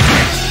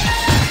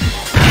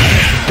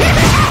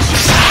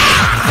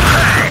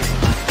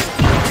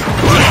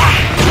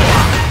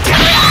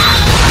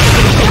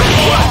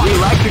 What we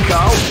like to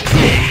call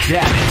Big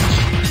Daddy.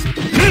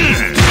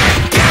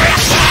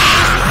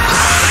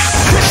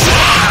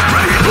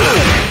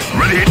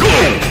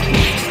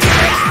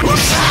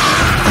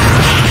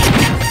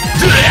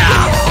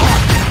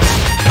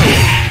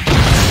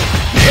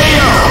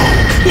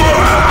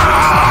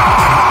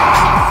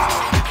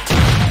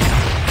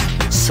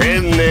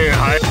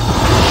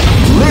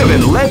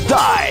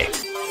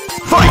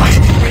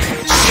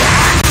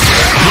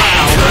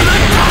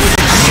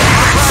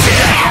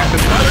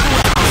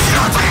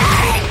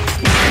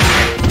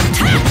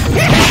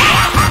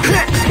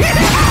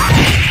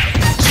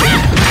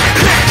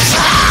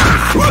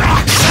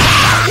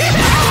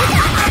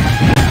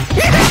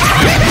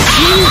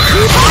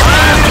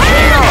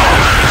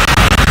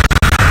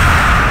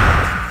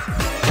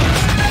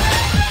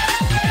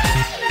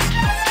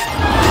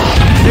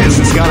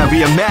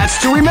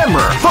 match to remember.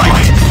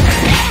 Fight!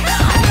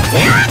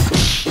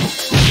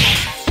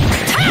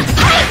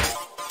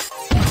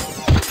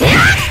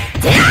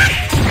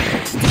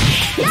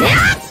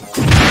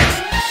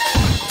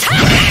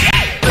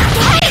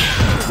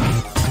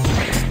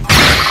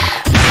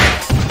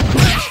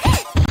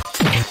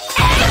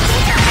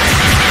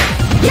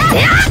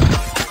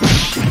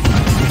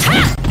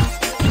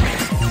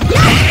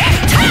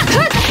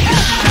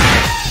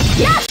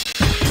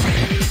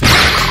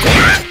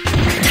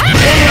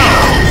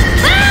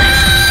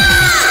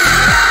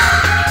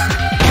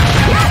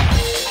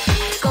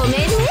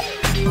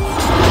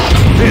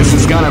 This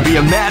is gonna be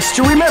a match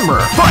to remember.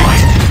 Fight!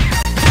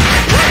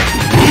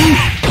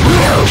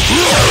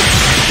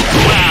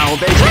 Wow,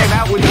 they came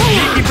out with a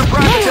sneaky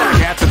surprise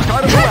attack at the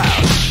start of the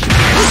round.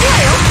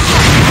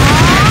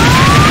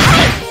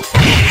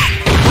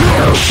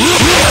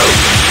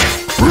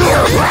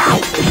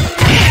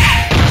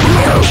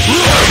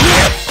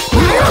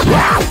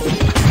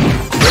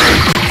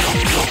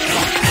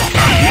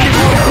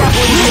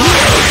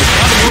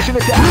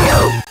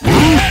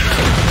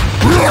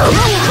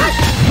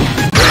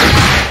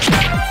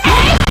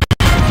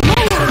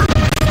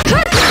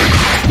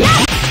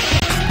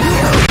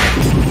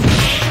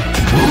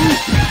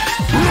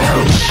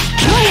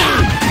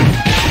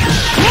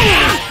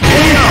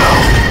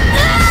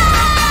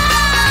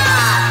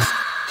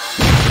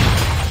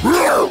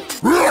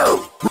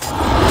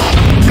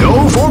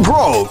 Go for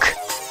broke.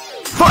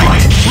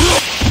 Fight!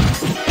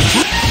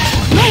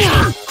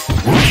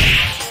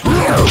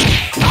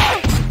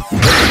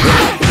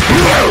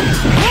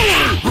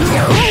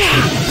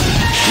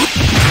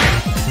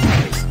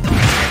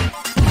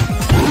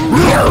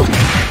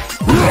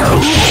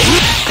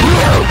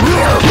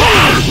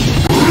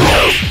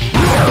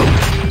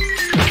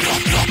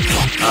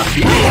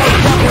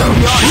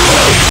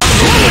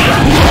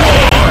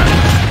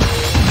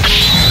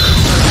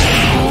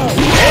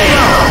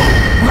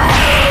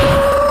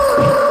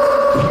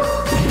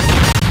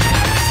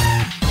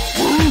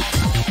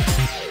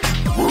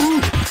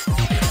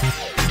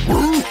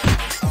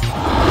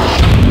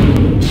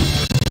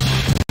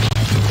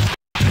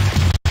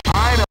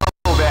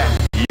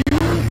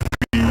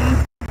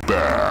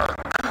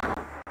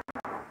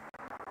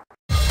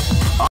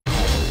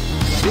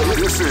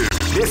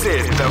 This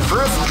is the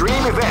first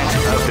dream event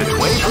of the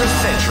 21st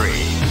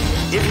century.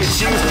 If you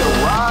choose the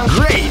wrong...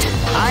 Great!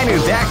 I knew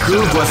that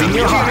groove was in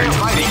your heart.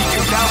 Fighting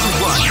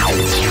 2001.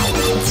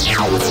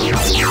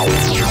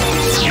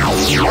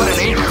 What an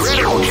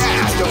incredible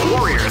cast of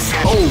warriors.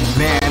 Oh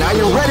man, are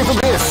you ready for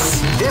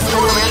this? This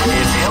tournament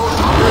is held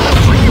under the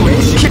free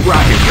ratio. Kick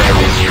rocket,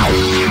 baby.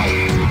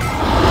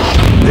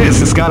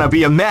 This is gonna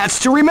be a match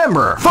to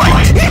remember.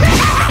 Fight!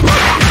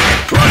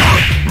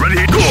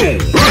 Ready, go!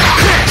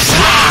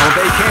 Wow,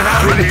 they came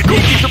out with a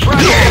sneaky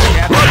surprise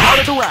at the start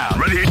of the round.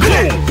 Ready, go!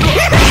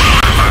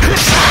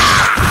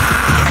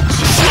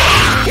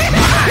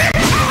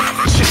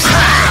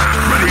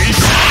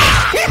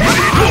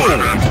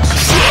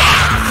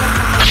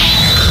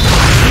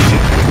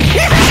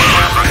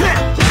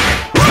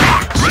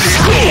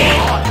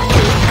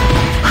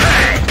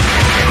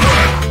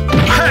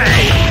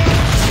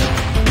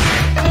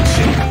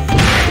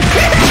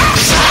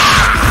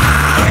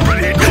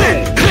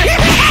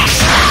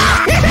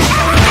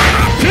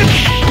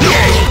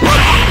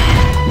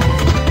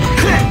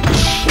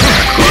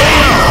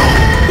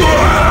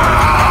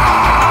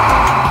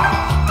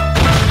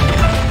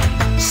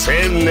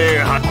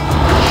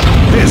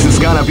 This is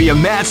gonna be a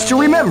match to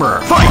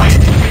remember. Fight!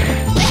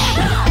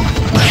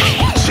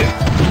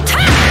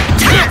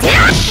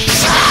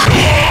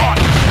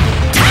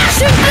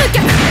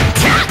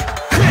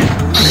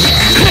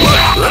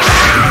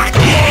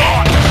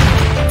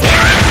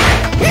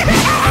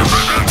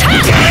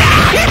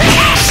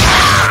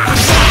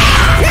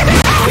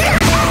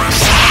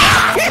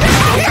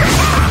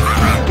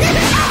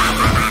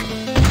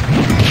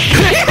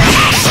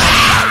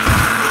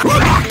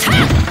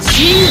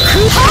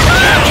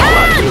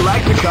 You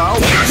like to call?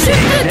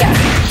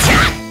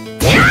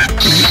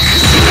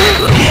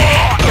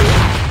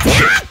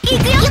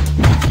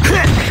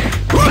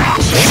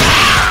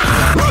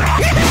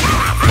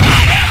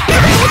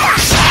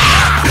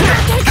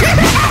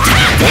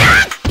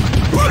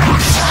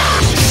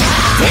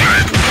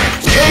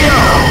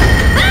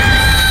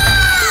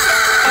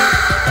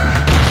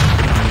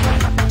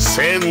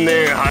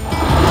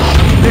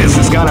 This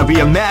is gonna be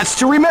a match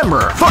to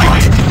remember.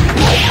 Fight!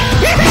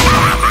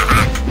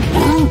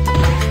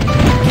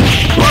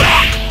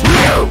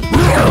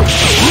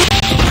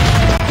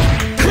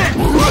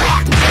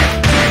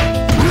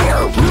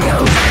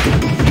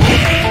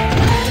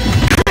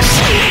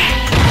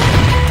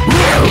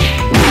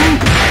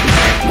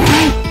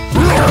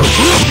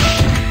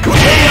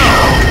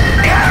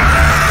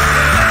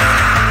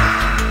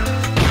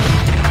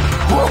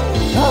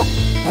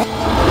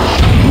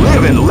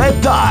 Live and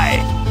let die.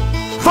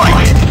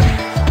 Fight!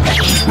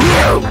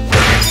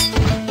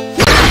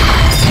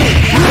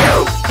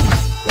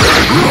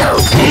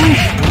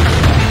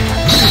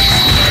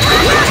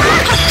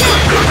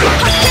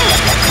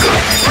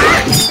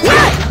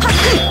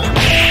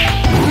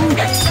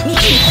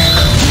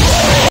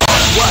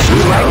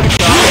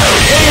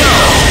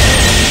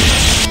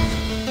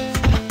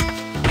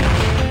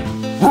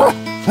 Go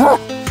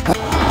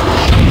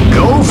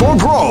for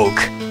broke.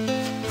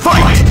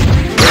 Fight!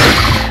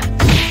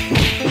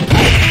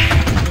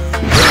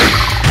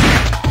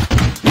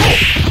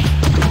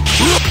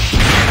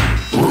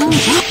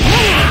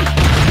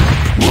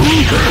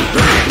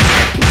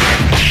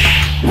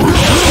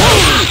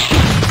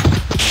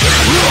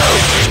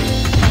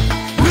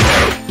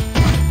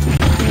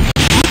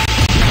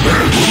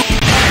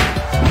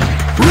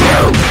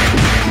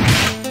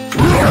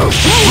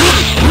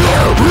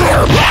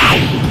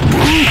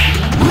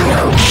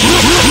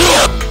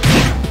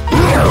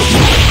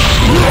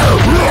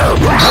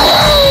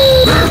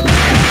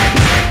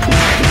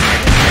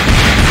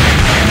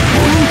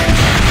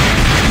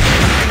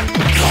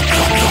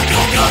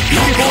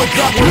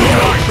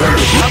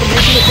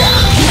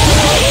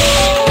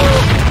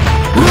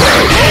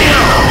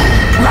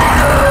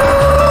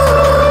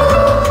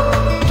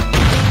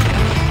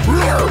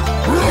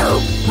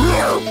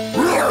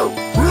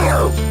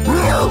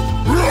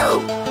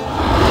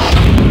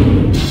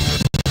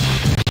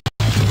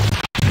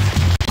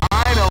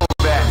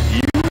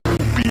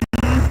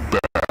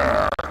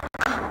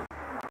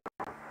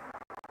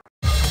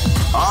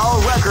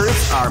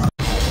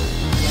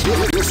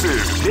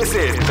 This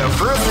is the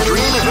first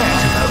dream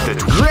event of the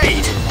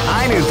great.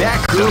 I knew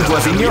that groove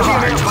was in your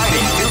heart.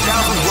 Fighting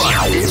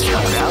 2001 is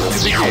about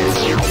to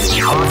begin.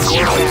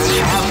 Hardcore fans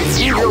have been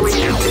eagerly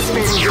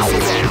anticipating this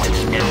event,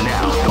 and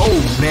now,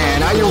 oh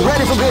man, are you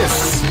ready for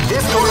this?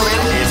 This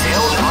tournament is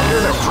held under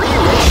the free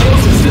ratio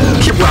system.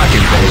 Keep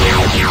rocking, baby.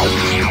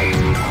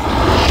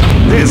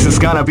 This is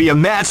gonna be a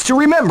match to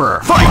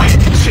remember. Fight!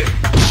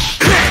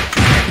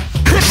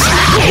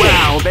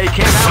 Wow, they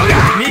came out with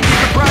a sneaky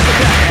surprise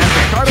attack at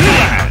the start of the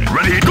round.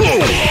 Ready, go!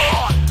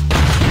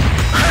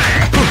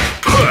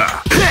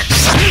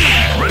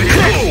 Ready,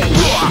 go!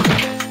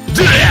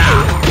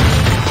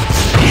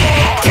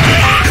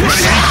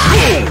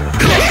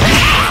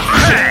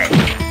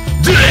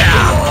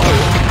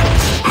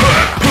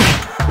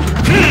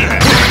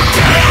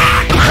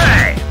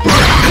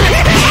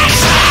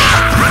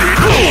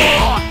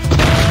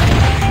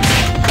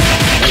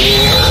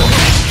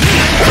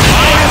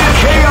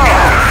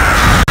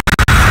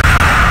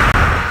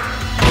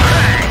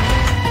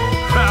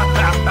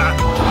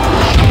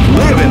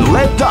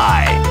 Let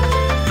die!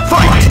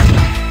 Fight!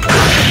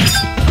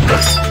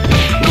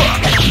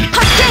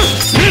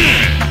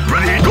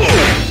 Ready, go!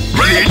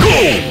 Ready, go!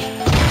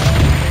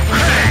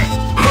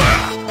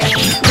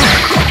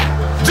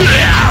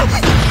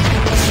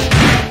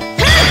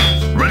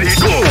 Ready,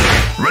 go!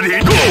 Ready,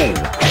 go! Ready,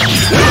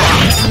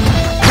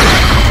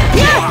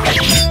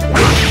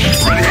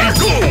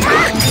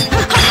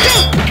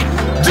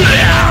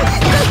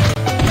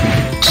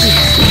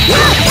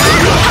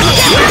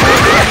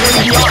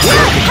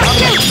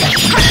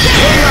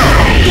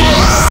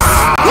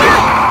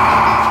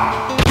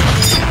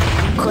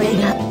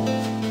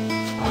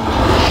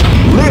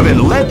 Live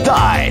and let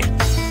die!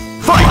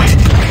 Fight!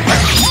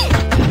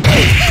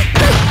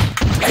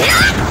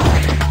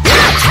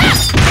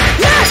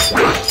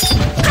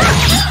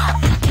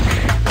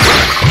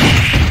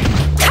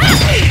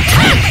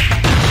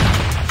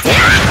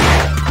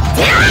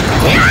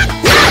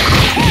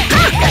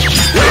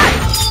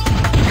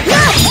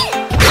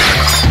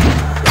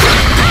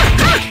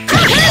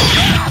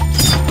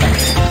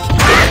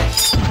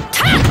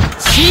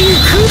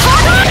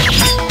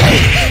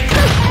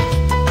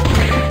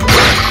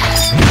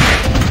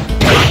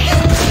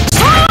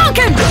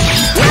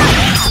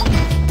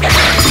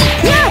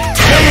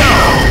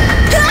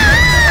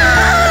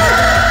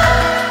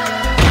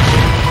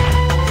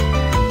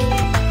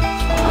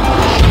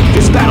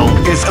 This battle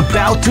is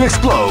about to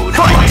explode.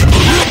 Fight!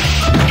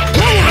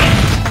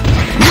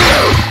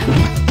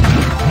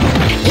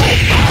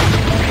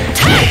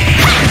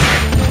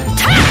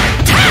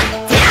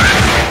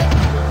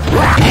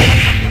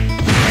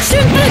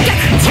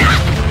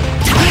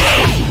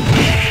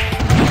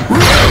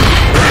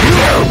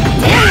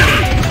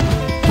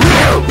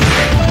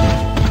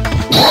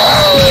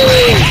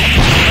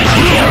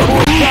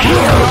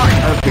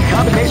 The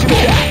combination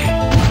attack.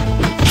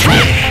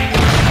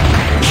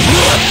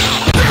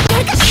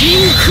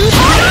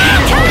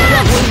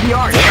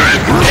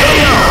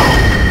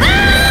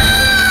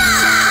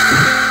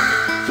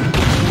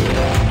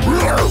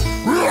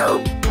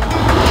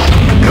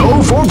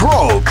 Go for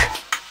broke.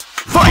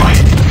 Fight!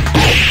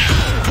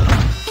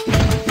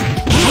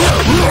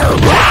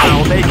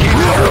 Wow, they came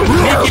out with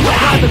a sneaky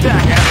surprise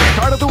attack at the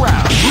start of the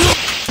round.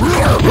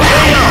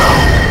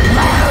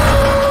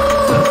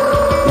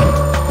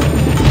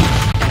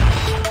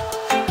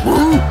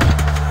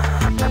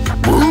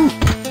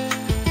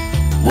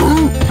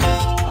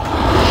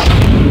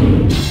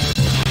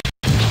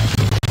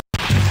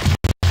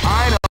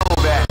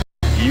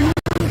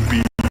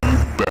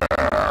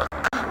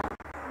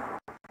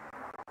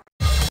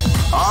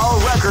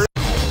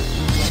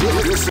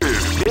 This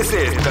is This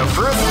is the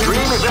first dream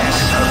event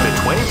of the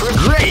 21st.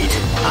 Great!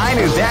 I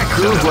knew that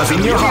groove was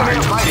in your heart.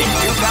 Fighting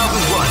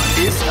 2001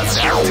 is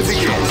about to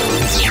begin.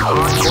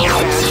 Hardcore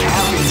fans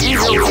have been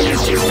eagerly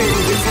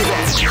anticipating this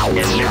event,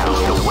 and now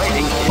the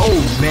waiting. Oh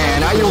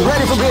man, are you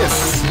ready for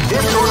this?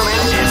 This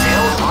tournament is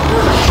held under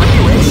the free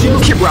ratio.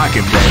 Keep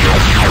rocking, baby.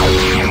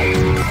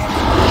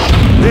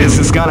 This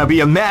is gonna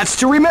be a match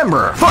to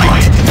remember.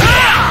 Fight!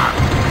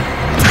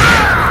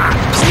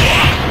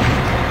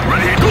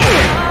 Ready, go!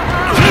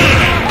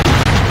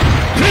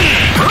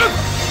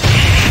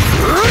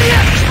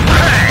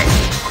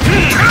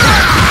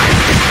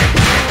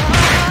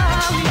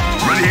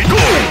 Ready,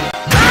 go!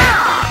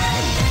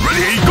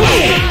 Ready, go!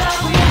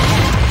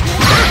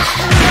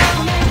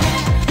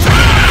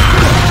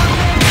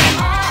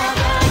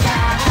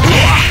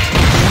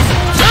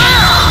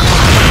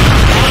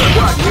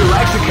 What you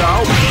like to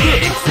call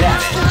big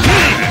savage.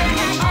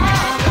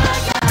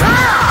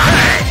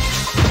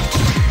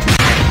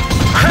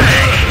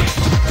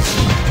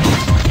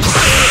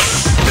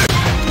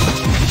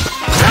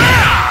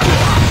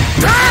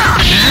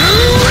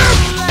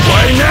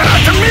 Why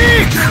not me?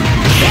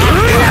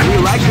 What you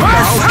like to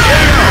call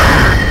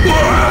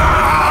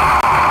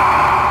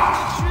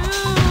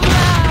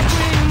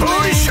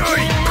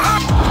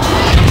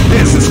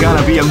This is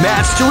gonna be a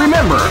match to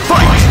remember.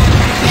 Fight!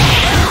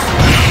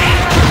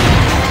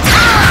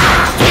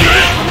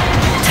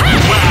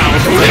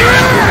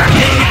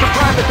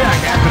 Surprise attack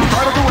at the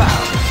start of the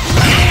round.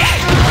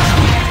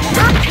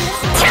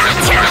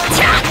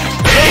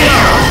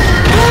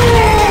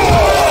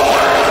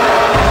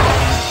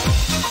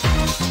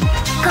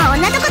 こ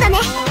んなとこだね。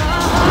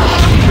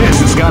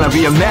 This is gonna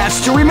be a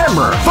match to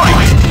remember.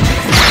 Fight!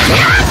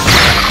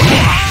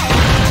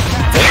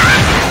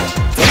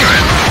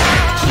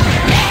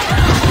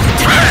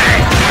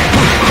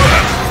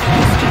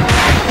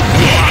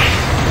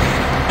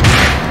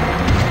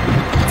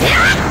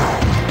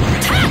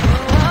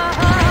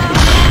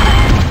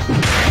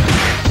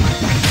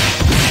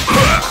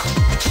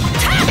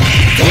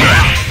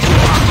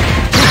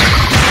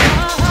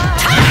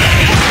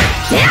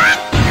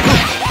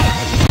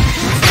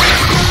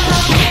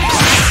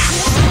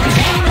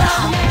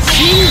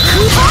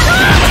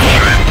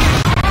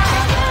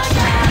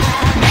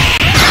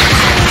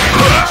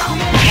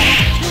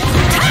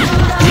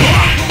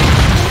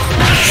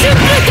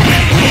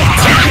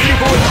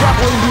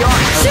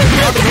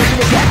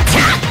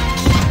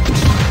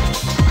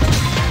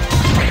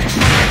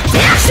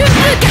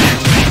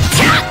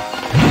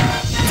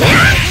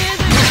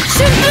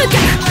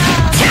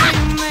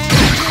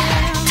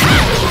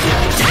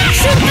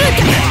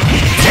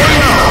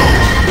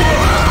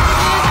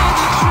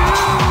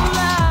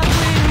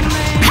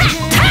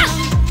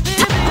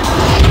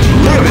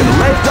 Live and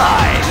let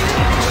die.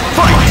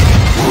 Fight!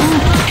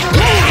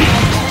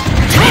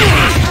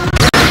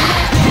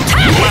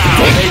 Wow,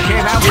 they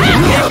came out with a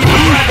naked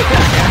surprise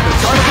attack at the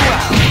start of the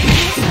round.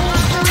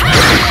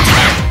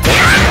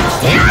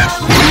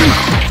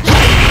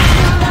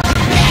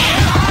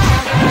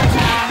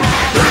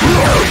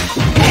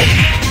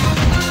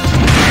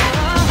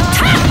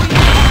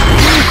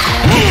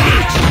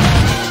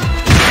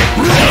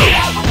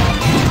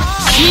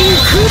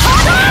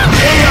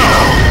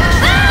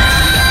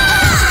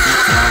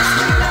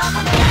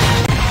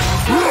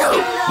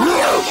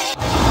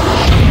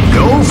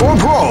 Go for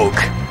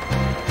broke.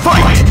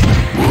 Fight!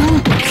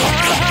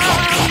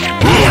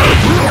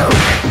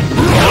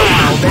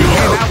 Wow, they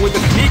came out with a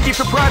sneaky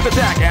surprise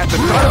attack at the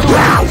start of the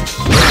round.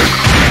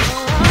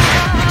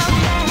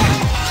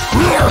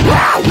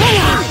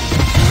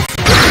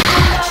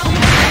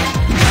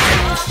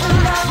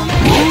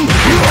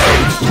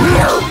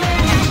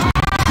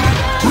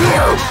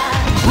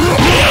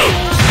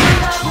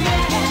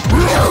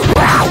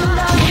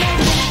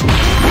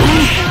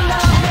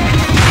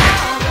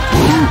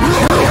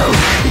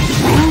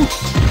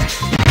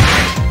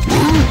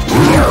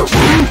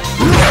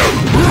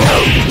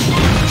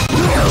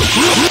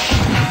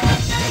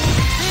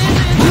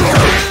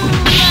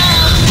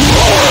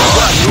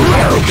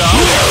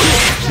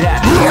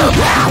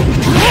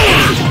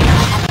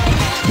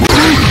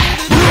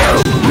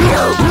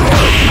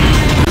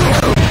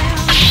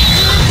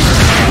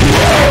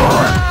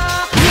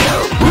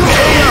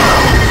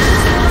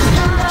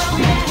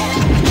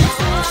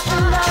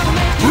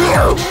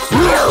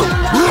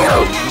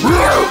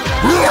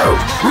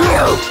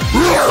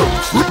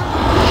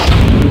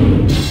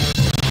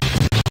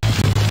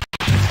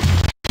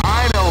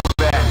 I know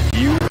that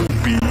you'll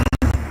be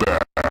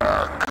back.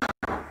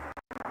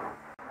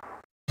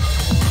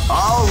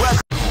 All right.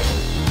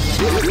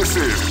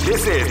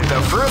 This is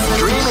the first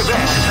dream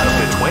event of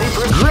the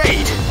 21st.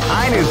 Great!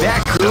 I knew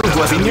that groove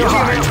was in your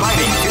heart.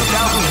 Fighting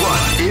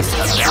 2001 is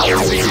about to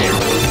begin.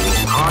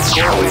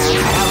 Hardcore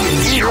fans have been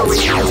eagerly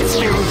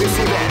anticipating this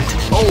event.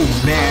 Oh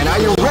man, are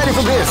you ready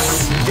for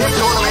this? This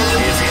tournament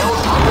is held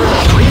under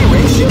the free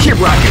ratio.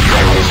 Keep rocking,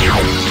 baby.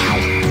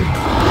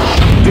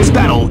 This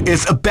battle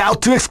is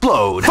about to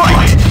explode.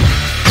 Fight!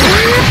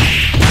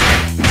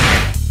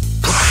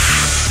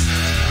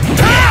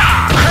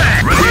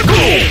 Ready,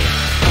 go!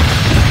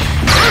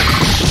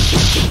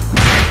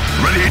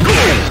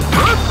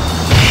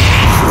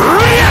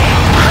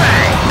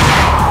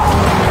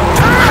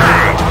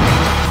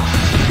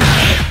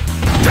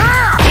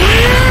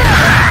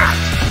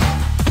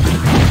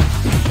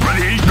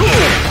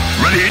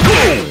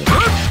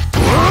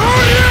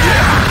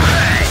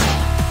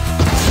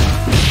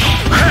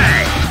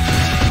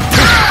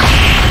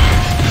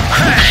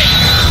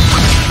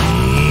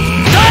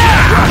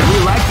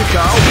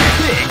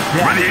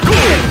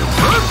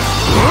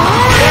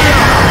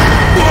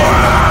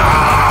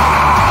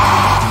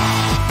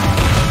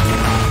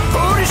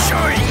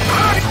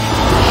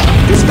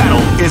 This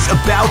battle is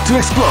about to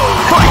explode.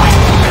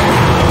 Fight!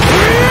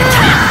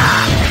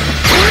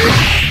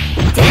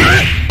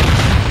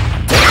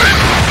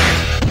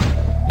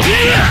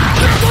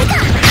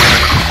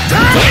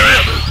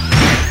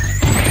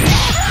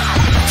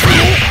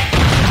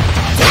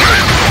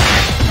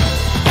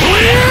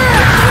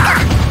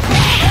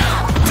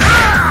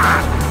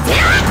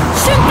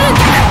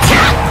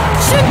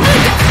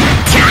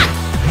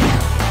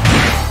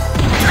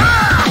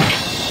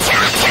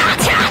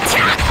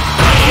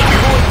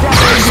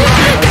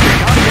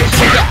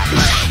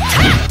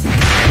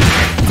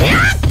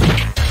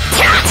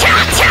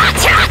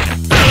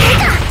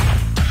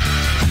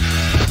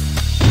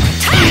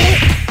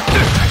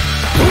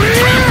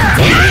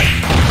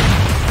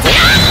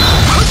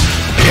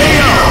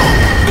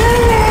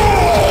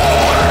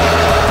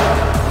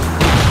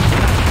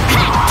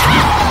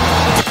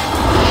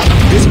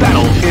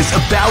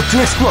 About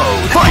to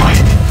explode. Fight!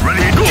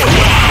 Ready, go!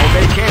 Wow,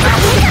 they came out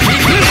with a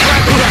peak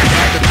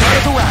at the start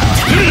of the round.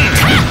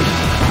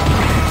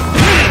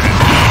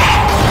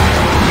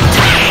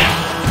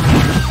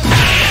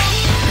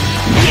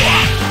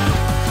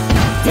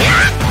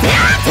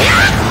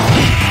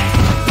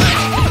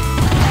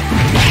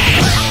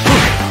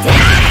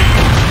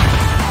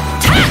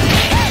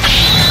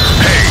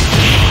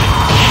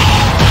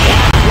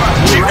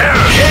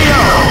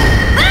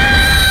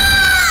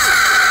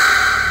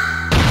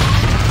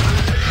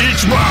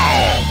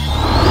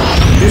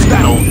 This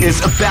battle is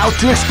about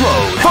to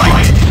explode.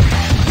 Fight!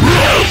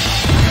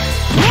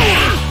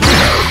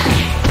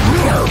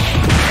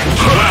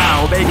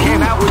 Wow, they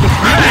came out with a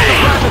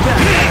surprise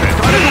attack at the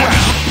start of the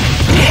round.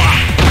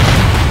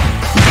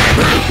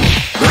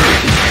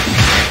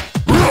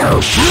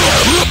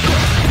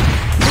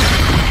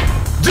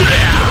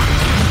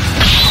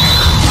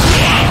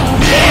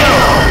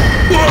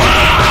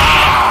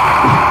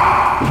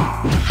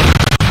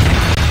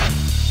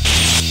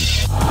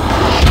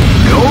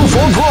 Go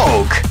for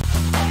broke.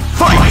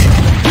 Fight!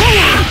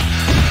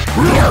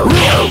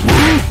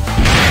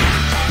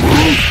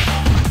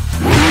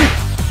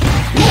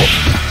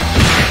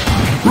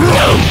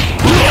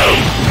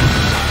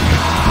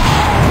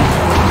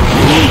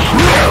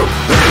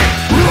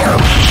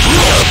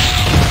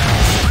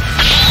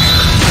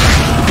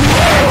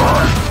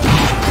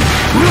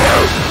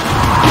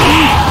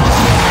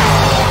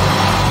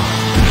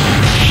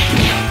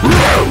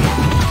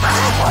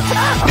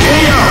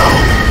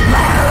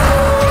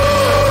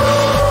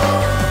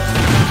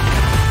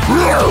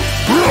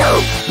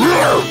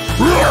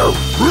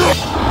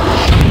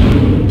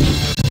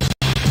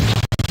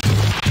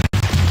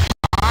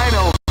 I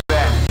know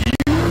that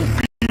you'll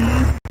be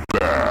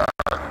back.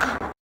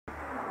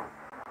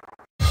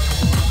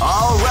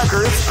 All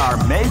records are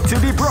made to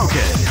be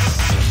broken.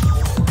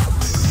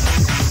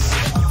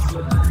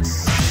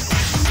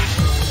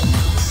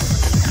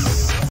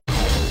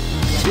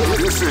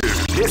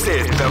 This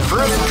is the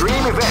first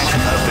dream event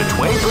of the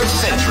 21st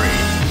century.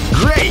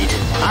 Great!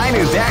 I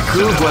knew that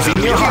groove was in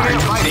your heart.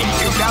 Fighting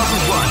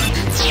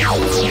 2001.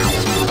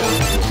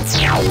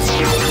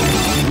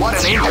 What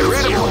an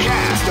incredible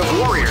cast of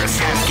warriors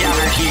has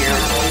gathered here.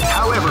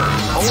 However,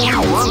 only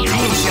one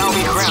team shall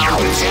be crowned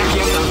the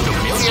champion of the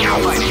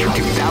Millionaire Fighting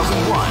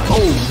 2001.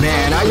 Oh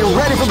man, are you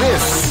ready for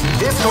this?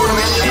 This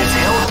tournament is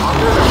held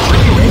under the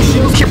free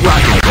ratio. Keep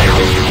rocking,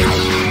 baby.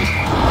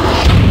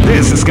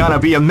 This is gonna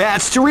be a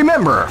match to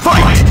remember.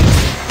 Fight!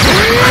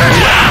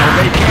 Wow,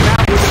 they came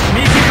out with a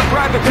sneaky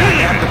surprise attack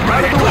at the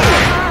start of the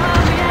round.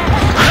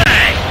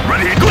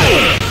 Ready, go!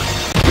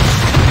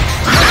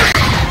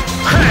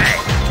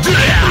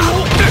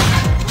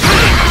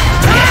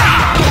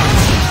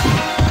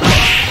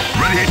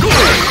 Ready, go!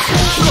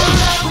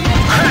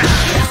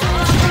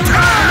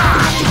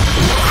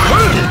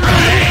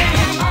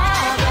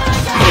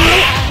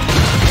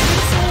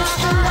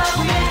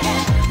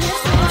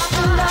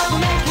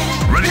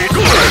 Ready,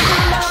 go!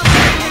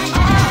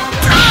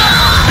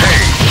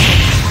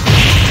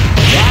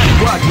 That's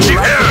what you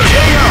like to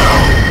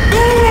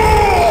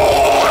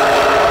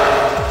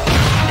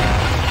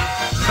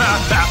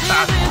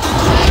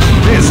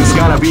This is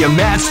gonna be a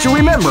match to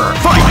remember.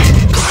 Fight!